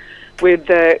Saturday with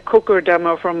the cooker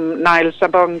demo from Niall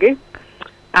Sabongi.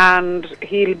 And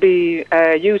he'll be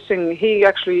he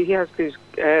has this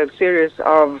series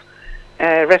of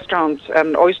restaurants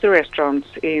and oyster restaurants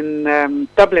in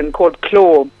Dublin called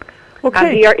Clo.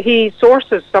 Okay. And he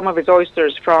sources some of his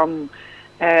oysters from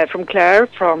Clare,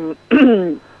 from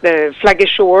the Flaggy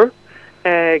Shore.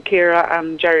 Ciara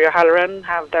and Jerry O'Halloran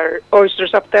have their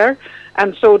oysters up there,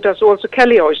 and so does also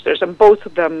Kelly Oysters, and both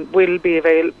of them will be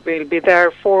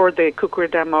there for the cookery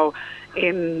demo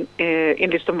in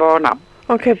Listonvarna.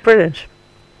 Okay, brilliant.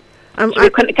 So you're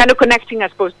kind of connecting, I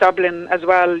suppose, Dublin as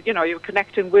well. You're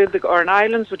connecting with the Aran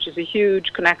Islands, which is a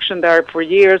huge connection there. For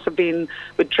years have been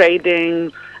with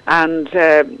trading, and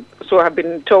so I've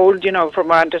been told, from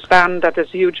what I understand, that there's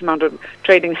a huge amount of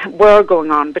trading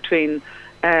going on between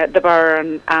the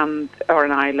Burren and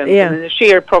Aran Islands. Yeah. And the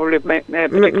Sheer probably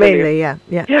mainly, yeah.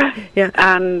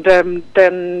 And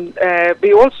then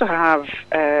we also have,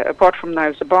 apart from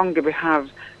Niall Sabongi, we have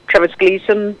Travis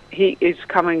Gleeson. He is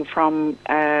coming from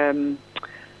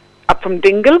up from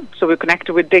Dingle, so we're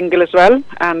connected with Dingle as well,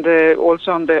 and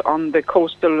also on the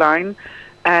coastal line.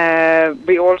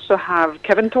 We also have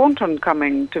Kevin Thornton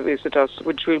coming to visit us,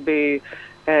 which will be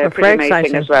pretty amazing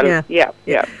exciting as well. Yeah.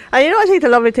 And I think the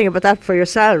lovely thing about that for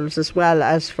yourselves as well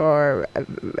as for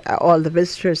all the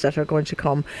visitors that are going to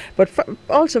come, but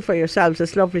also for yourselves,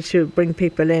 it's lovely to bring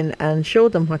people in and show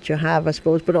them what you have, I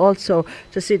suppose, but also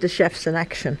to see the chefs in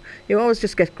action. You always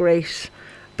just get great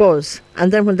buzz,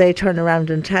 and then when they turn around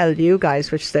and tell you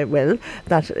guys, which they will,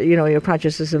 that your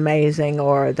produce is amazing,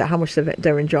 or how much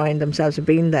they're enjoying themselves and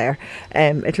being there,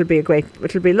 it'll be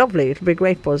lovely. It'll be a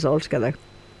great buzz altogether.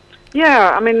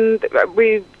 Yeah, I was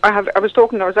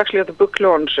actually at the book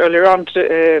launch earlier on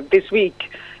this week.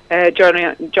 John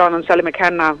and Sally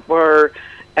McKenna were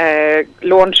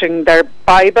launching their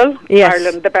Bible, yes.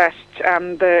 Ireland the Best,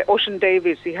 and Ocean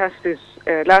Davies, he has this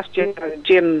last year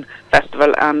gin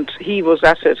festival, and he was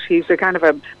at it. He's a kind of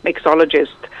a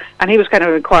mixologist, and he was kind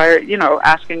of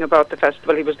asking about the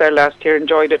festival. He was there last year,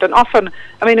 enjoyed it, and often,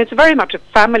 it's very much a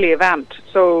family event,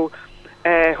 so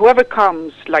whoever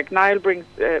comes, like Niall brings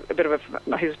a bit of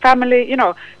his family,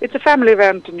 it's a family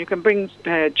event, and you can bring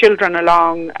children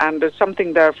along, and there's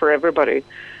something there for everybody.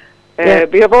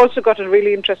 We have also got a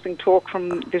really interesting talk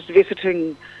from this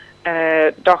visiting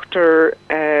Dr.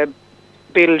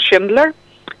 Bill Schindler.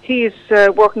 He's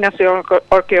working as an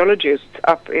archaeologist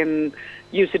up in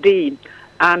UCD,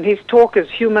 And his talk is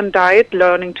Human Diet,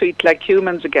 Learning to Eat Like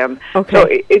Humans Again. Okay. So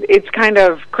it's kind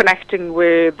of connecting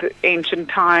with ancient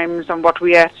times and what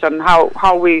we ate and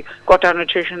how we got our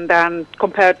nutrition then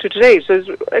compared to today. So it's,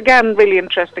 again, really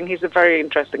interesting. He's a very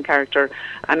interesting character,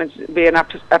 and it's been an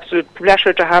absolute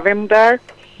pleasure to have him there.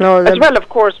 As well, of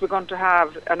course, we're going to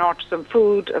have an artisan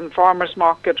food and farmers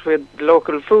market with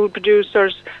local food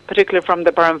producers, particularly from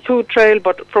the Burren Food Trail,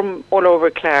 but from all over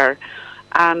Clare.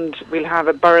 And we'll have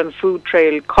a Burren Food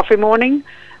Trail coffee morning.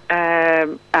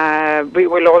 We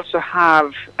will also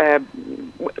have,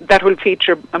 that will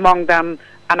feature among them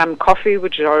Anam Coffee,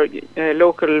 which is our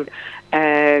local,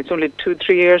 it's only 2-3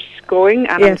 years going,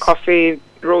 Anam Coffee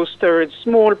roaster. It's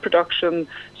small production,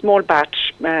 small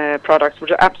batch products,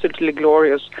 which are absolutely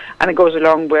glorious. And it goes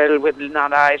along well with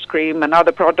Nana ice cream and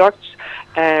other products,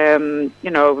 the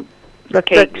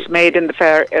cakes made in the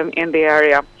fair in the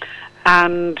area.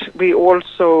 And we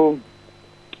also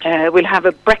will have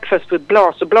a breakfast with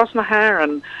Blas. So Blas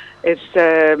Naharan is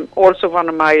also one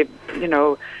of my,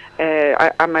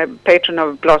 I'm a patron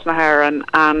of Blas Naharan,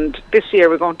 and this year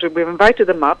we've invited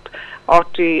them up.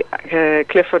 Artie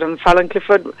Clifford and Fallon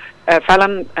Clifford.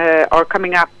 Fallon are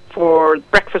coming up for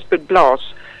breakfast with Blas.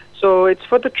 So it's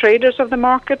for the traders of the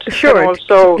market. Sure,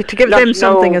 also to give them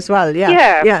something as well.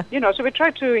 Yeah. So we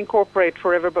try to incorporate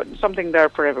for everybody, something there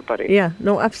for everybody. Yeah,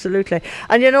 no, absolutely.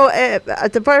 And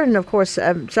at the Burren, of course,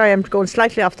 sorry, I'm going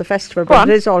slightly off the festival, but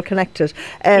it is all connected.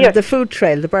 The food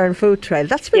trail, the Burren Food Trail,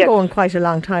 that's been going quite a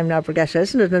long time now, Brigitte,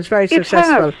 isn't it? And it's very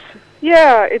successful. It has.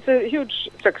 Yeah, it's a huge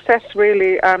success,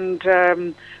 really, and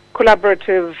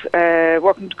collaborative,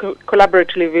 working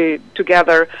collaboratively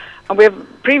together. And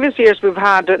previous years we've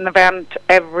had an event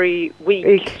every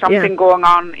week, something going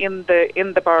on in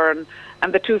the Burren,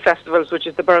 and the two festivals, which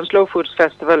is the Burren Slow Foods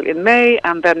Festival in May,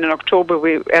 and then in October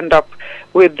we end up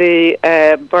with the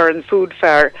Burren Food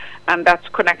Fair, and that's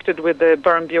connected with the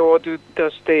Burren Bio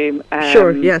does the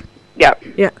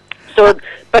yeah. So,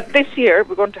 but this year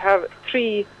we're going to have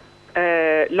 3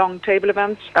 long table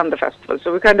events and the festival.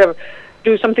 So we kind of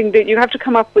do something that you have to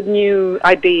come up with new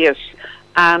ideas.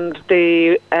 And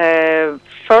the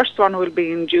first one will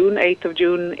be in June, 8th of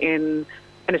June in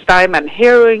Steinman,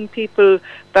 hearing people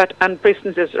and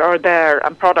businesses are there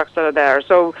and products that are there.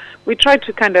 So we try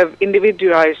to kind of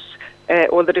individualize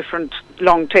all the different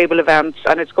long table events,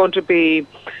 and it's going to be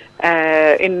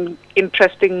in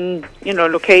interesting,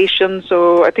 locations.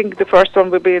 So I think the first one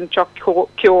will be in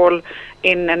Chock-Kjol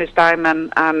in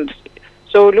Ennistimon, and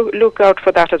so look out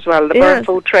for that as well. The Burren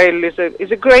Food Trail is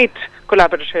a great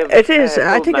collaborative. It is.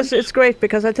 I think it's great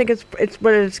because I think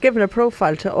it's given a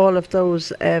profile to all of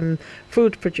those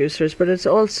food producers, but it's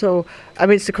also,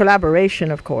 it's the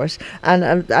collaboration, of course,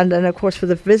 and then of course for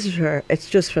the visitor, it's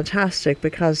just fantastic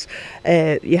because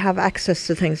you have access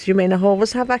to things you may not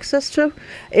always have access to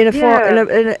in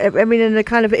a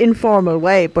kind of informal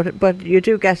way, but you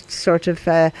do get sort of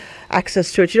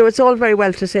access to it. It's all very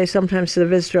well to say sometimes to the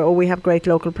visitor, we have great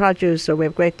local produce, or we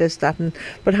have great this, that,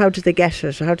 but how do they get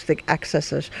it? How do they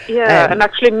access it? Yeah, and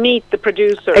actually meet the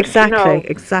producers. Exactly.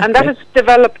 And that has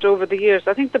developed over the years.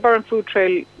 I think the Burren Food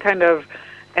Trail kind of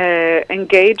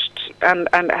engaged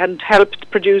and helped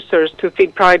producers to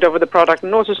feel pride over the product,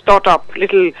 and also start up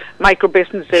little micro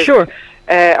businesses. Sure.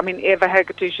 Eva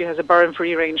Hegarty, she has a Burren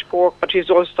free range pork, but she's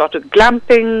also started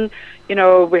glamping.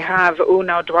 We have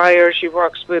Una Dwyer, she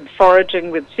works with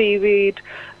foraging with seaweed,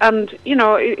 and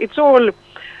it's all.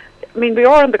 We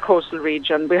are in the coastal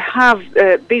region. We have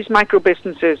these micro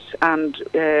businesses, and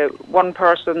one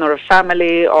person or a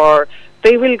family, or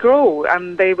they will grow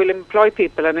and they will employ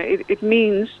people, and it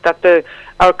means that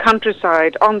our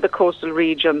countryside on the coastal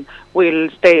region will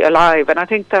stay alive. And I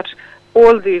think that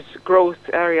all these growth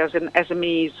areas in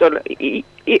SMEs, so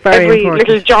every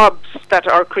little jobs that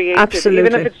are created, absolutely,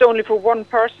 even if it's only for one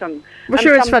person. Well,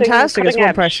 sure, it's fantastic as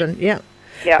one person,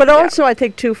 but also I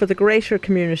think too for the greater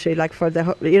community, like for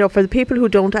the for the people who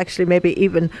don't actually maybe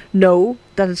even know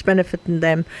that it's benefiting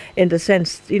them, in the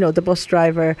sense the bus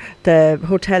driver, the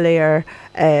hotelier,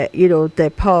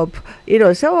 the pub,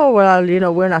 so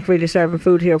we're not really serving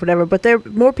food here or whatever, but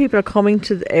more people are coming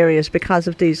to the areas because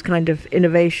of these kind of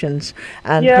innovations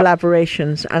and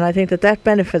collaborations, and I think that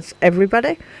benefits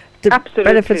everybody. Absolutely.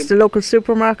 Benefits the local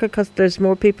supermarket because there's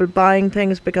more people buying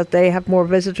things because they have more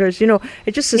visitors.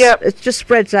 It just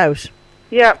spreads out.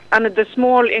 Yeah, and the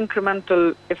small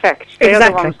incremental effects, they're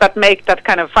the ones that make that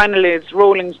kind of finally it's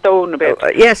rolling stone a bit.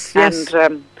 Yes.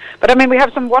 But we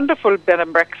have some wonderful bed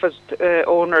and breakfast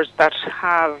owners that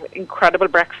have incredible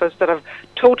breakfasts that have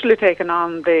totally taken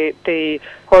on the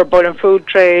Burren Food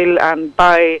Trail and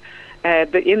buy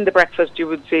in the breakfast you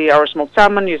would see our smoked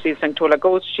salmon, you see St. Tola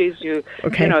goat's cheese, you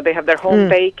know, they have their home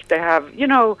bake, they have, you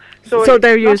know, so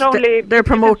they're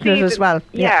promoting it as well.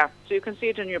 Yeah, so you can see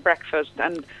it in your breakfast.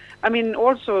 And I mean,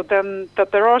 also then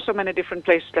that there are so many different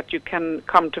places that you can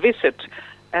come to visit.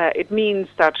 It means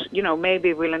that, you know,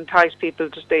 maybe we'll entice people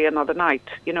to stay another night,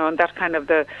 you know, and that kind of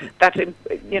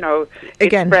you know,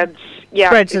 again,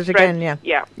 spreads it again,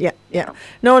 yeah.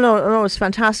 No, it's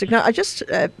fantastic. Now, I just,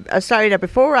 sorry, now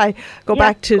before I go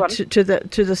back to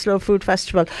the Slow Food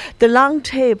Festival, the long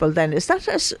table then, is that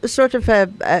a sort of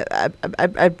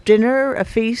a dinner, a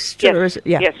feast? Yes, or is it,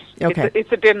 yes, okay.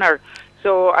 It's a dinner.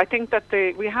 So I think that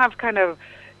we have kind of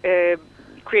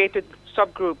created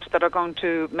subgroups that are going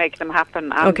to make them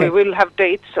happen, and we will have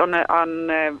dates on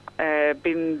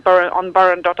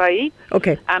burren.ie.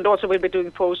 Okay. And also we'll be doing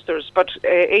posters. But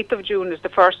 8th of June is the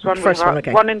first one. We'll have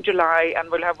one in July, and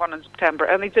we'll have one in September.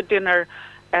 And it's a dinner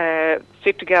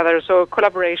sit together, so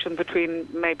collaboration between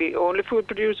maybe only food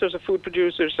producers or food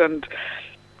producers and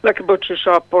like a butcher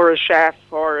shop or a chef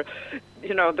or,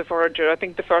 you know, the forager. I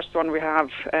think the first one we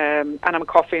have Anam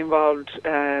Coffee involved,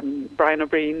 Brian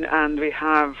O'Brien, and we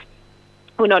have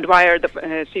Una Dwyer,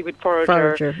 the seaweed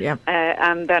forager,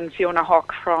 and then Fiona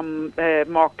Hawk from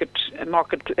Market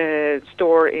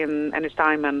Store in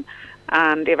Ennistimon,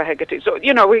 and Eva Hegarty. So,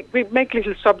 you know, we make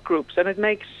little subgroups, and it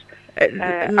makes,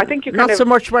 I think you not so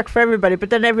much work for everybody, but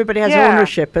then everybody has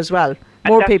ownership as well.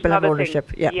 More people have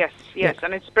ownership. Yes,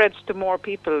 and it spreads to more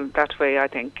people that way, I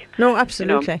think. No,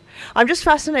 absolutely. You know? I'm just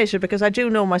fascinated because I do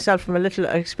know myself from a little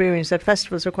experience that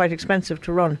festivals are quite expensive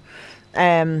to run.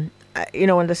 You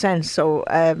know, in the sense, so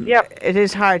it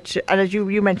is hard to, and as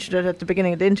you mentioned it at the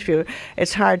beginning of the interview,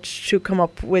 it's hard to come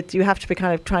up with, you have to be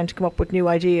kind of trying to come up with new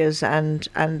ideas and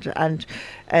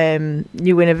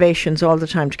new innovations all the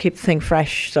time to keep the thing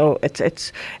fresh. So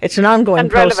it's an ongoing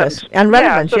process. And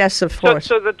relevant, yes, of course.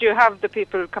 So that you have the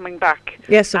people coming back.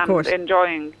 Yes, of course.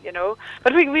 Enjoying, you know.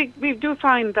 But we do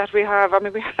find that we have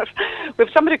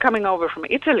somebody coming over from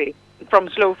Italy, from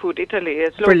Slow Food Italy,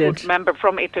 a Slow Food member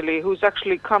from Italy who's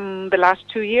actually come the last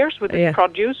 2 years with his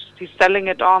produce. He's selling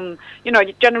it on, you know,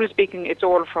 generally speaking, it's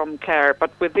all from Clare,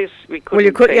 but with this we could.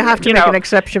 Well, you have to make an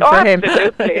exception for him.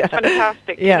 Absolutely, it's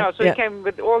fantastic. You know, so he came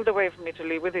all the way from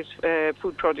Italy with his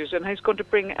food produce, and he's going to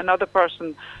bring another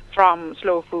person from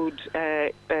Slow Food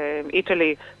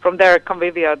Italy, from their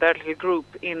Convivia, their little group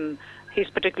in his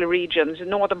particular regions, the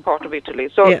northern part of Italy.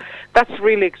 So that's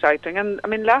really exciting. And I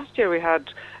mean, last year we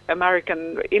had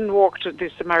walked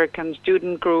this American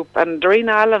student group, and Doreen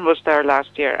Allen was there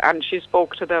last year, and she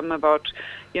spoke to them about,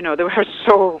 you know, they were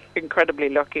so incredibly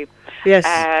lucky. Yes.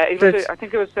 I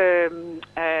think it was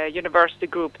a university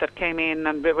group that came in,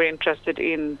 and we were interested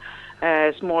in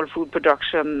small food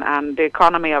production and the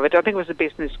economy of it. I think it was a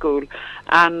business school.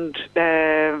 And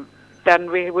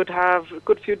then we would have a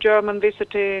good few German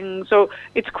visiting. So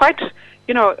it's quite,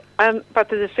 you know, but at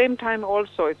the same time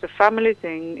also it's a family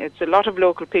thing. It's a lot of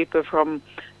local people from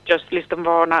just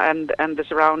Listonvarna and the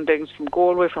surroundings, from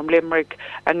Galway, from Limerick,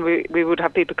 and we would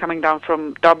have people coming down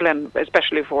from Dublin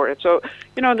especially for it. So,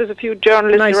 you know, there's a few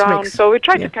journalists around, mix. So we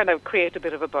try to kind of create a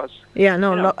bit of a buzz. Yeah,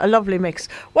 no, a lovely mix.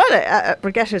 Well,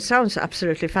 Brigitte, it sounds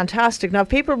absolutely fantastic. Now,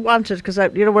 people wanted, because,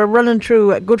 you know, we're running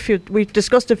through a good few, we've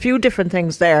discussed a few different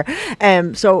things there.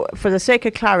 So for the sake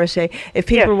of clarity, if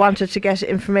people wanted to get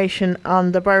information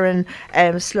on the Burren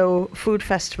Slow Food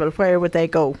Festival, where would they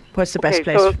go? What's the best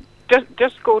place? So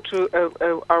just go to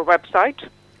our website,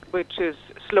 which is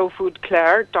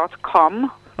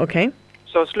slowfoodclare.com. Okay.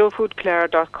 So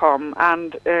slowfoodclare.com,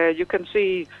 and you can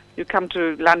see, you come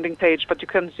to landing page, but you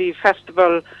can see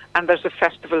festival, and there's a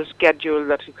festival schedule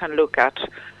that you can look at,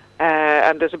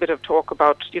 and there's a bit of talk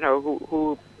about, you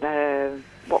know,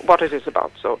 what it is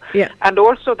about. So and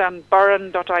also then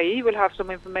burren.ie will have some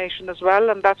information as well,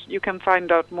 and that's, you can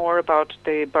find out more about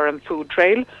the Burren Food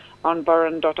Trail on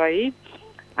burren.ie.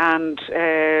 And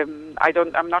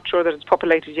I'm not sure that it's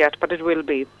populated yet, but it will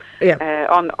be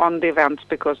on the events,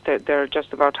 because they're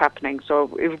just about happening.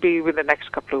 So it will be within the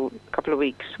next couple of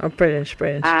weeks. Oh, brilliant!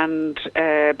 And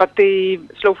but the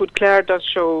Slow Food Clare does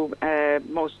show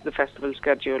most of the festival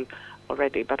schedule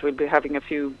already, but we'll be having a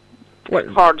few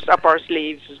cards up our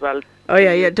sleeves as well. Oh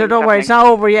yeah. Don't worry, it's not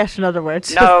over yet. In other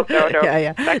words, no.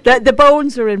 yeah. The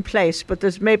bones are in place, but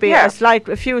there's maybe a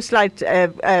few slight,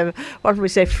 what do we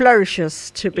say,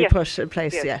 flourishes to be put in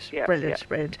place yet.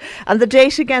 Brilliant. And the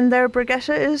date again there, Brigitte,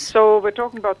 is? So we're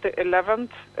talking about the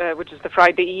 11th, which is the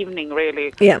Friday evening,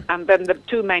 really. Yeah. And then the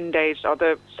two main days are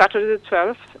the Saturday the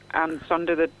 12th and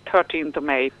Sunday the 13th of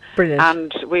May. Brilliant.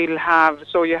 And we'll have,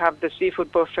 so you have the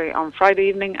seafood buffet on Friday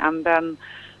evening, and then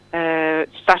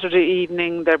Saturday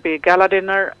evening there'll be a gala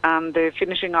dinner, and they're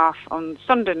finishing off on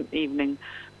Sunday evening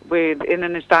with in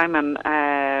Ennisdiamond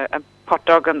a hot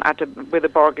dog and with a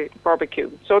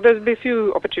barbecue. So there'll be a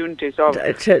few opportunities of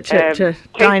to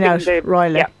dine out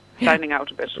royally. Yeah, dining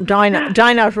out a bit.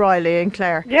 Dine out royally in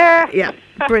Clare. Yeah.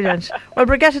 Brilliant. Well,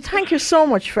 Brigitte, thank you so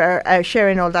much for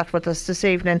sharing all that with us this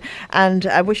evening, and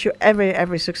I wish you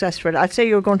every success for it. I'd say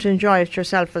you're going to enjoy it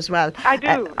yourself as well. I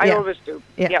do. I always do.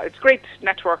 Yeah, it's great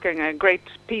networking and great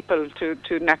people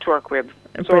to network with.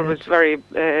 So it was very.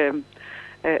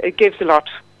 It gives a lot.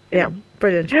 Yeah,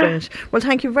 brilliant. Well,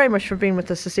 thank you very much for being with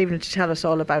us this evening to tell us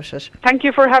all about it. Thank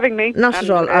you for having me. Not at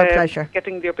all, our pleasure.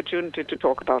 Getting the opportunity to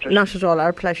talk about it. Not at all,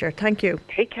 our pleasure. Thank you.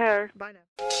 Take care. Bye now.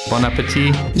 Bon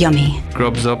appetit. Yummy.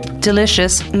 Grubs up.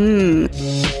 Delicious.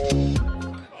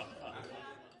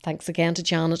 Thanks again to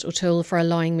Janet O'Toole for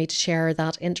allowing me to share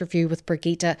that interview with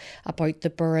Brigitte about the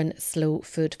Burren Slow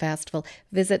Food Festival.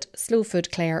 Visit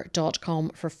slowfoodclare.com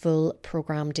for full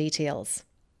programme details.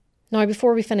 Now,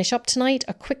 before we finish up tonight,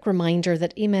 a quick reminder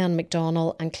that Eamon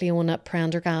McDonnell and Cleona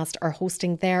Prendergast are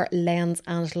hosting their Lens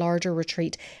and Larger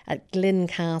retreat at Glynn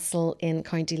Castle in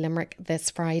County Limerick this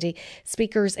Friday.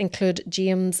 Speakers include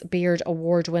James Beard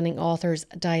award-winning authors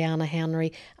Diana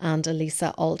Henry and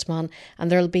Elisa Altman, and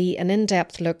there'll be an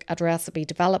in-depth look at recipe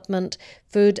development,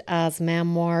 food as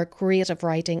memoir, creative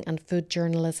writing and food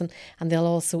journalism, and they'll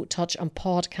also touch on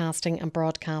podcasting and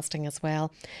broadcasting as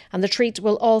well. And the treat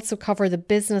will also cover the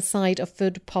business side of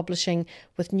food publishing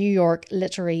with New York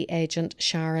literary agent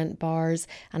Sharon Bars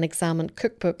and examine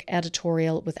cookbook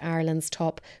editorial with Ireland's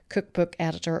top cookbook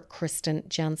editor Kristen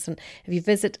Jensen. If you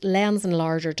visit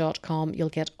lensandlarger.com, you'll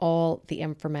get all the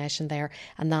information there,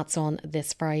 and that's on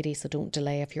this Friday, so don't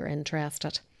delay if you're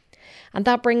interested. And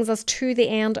that brings us to the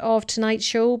end of tonight's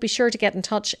show. Be sure to get in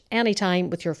touch anytime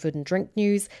with your food and drink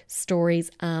news,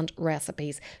 stories and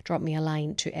recipes. Drop me a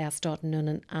line to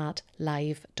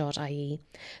s.noonan@live.ie.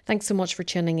 Thanks so much for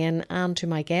tuning in, and to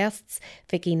my guests,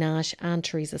 Vicky Nash and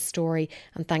Teresa Story,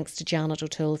 and thanks to Janet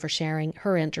O'Toole for sharing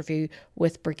her interview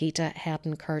with Brigitte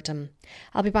Hedden-Curtin.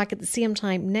 I'll be back at the same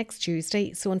time next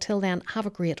Tuesday, so until then, have a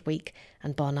great week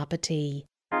and bon appetit.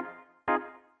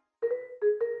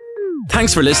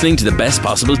 Thanks for listening to The Best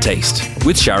Possible Taste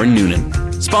with Sharon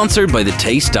Noonan. Sponsored by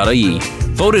thetaste.ie,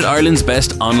 voted Ireland's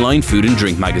best online food and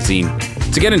drink magazine.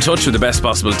 To get in touch with The Best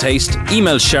Possible Taste,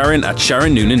 email Sharon at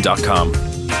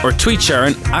sharonnoonan.com or tweet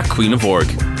Sharon at Queen of Org,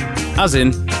 as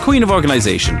in Queen of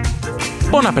Organisation.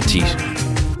 Bon appetit.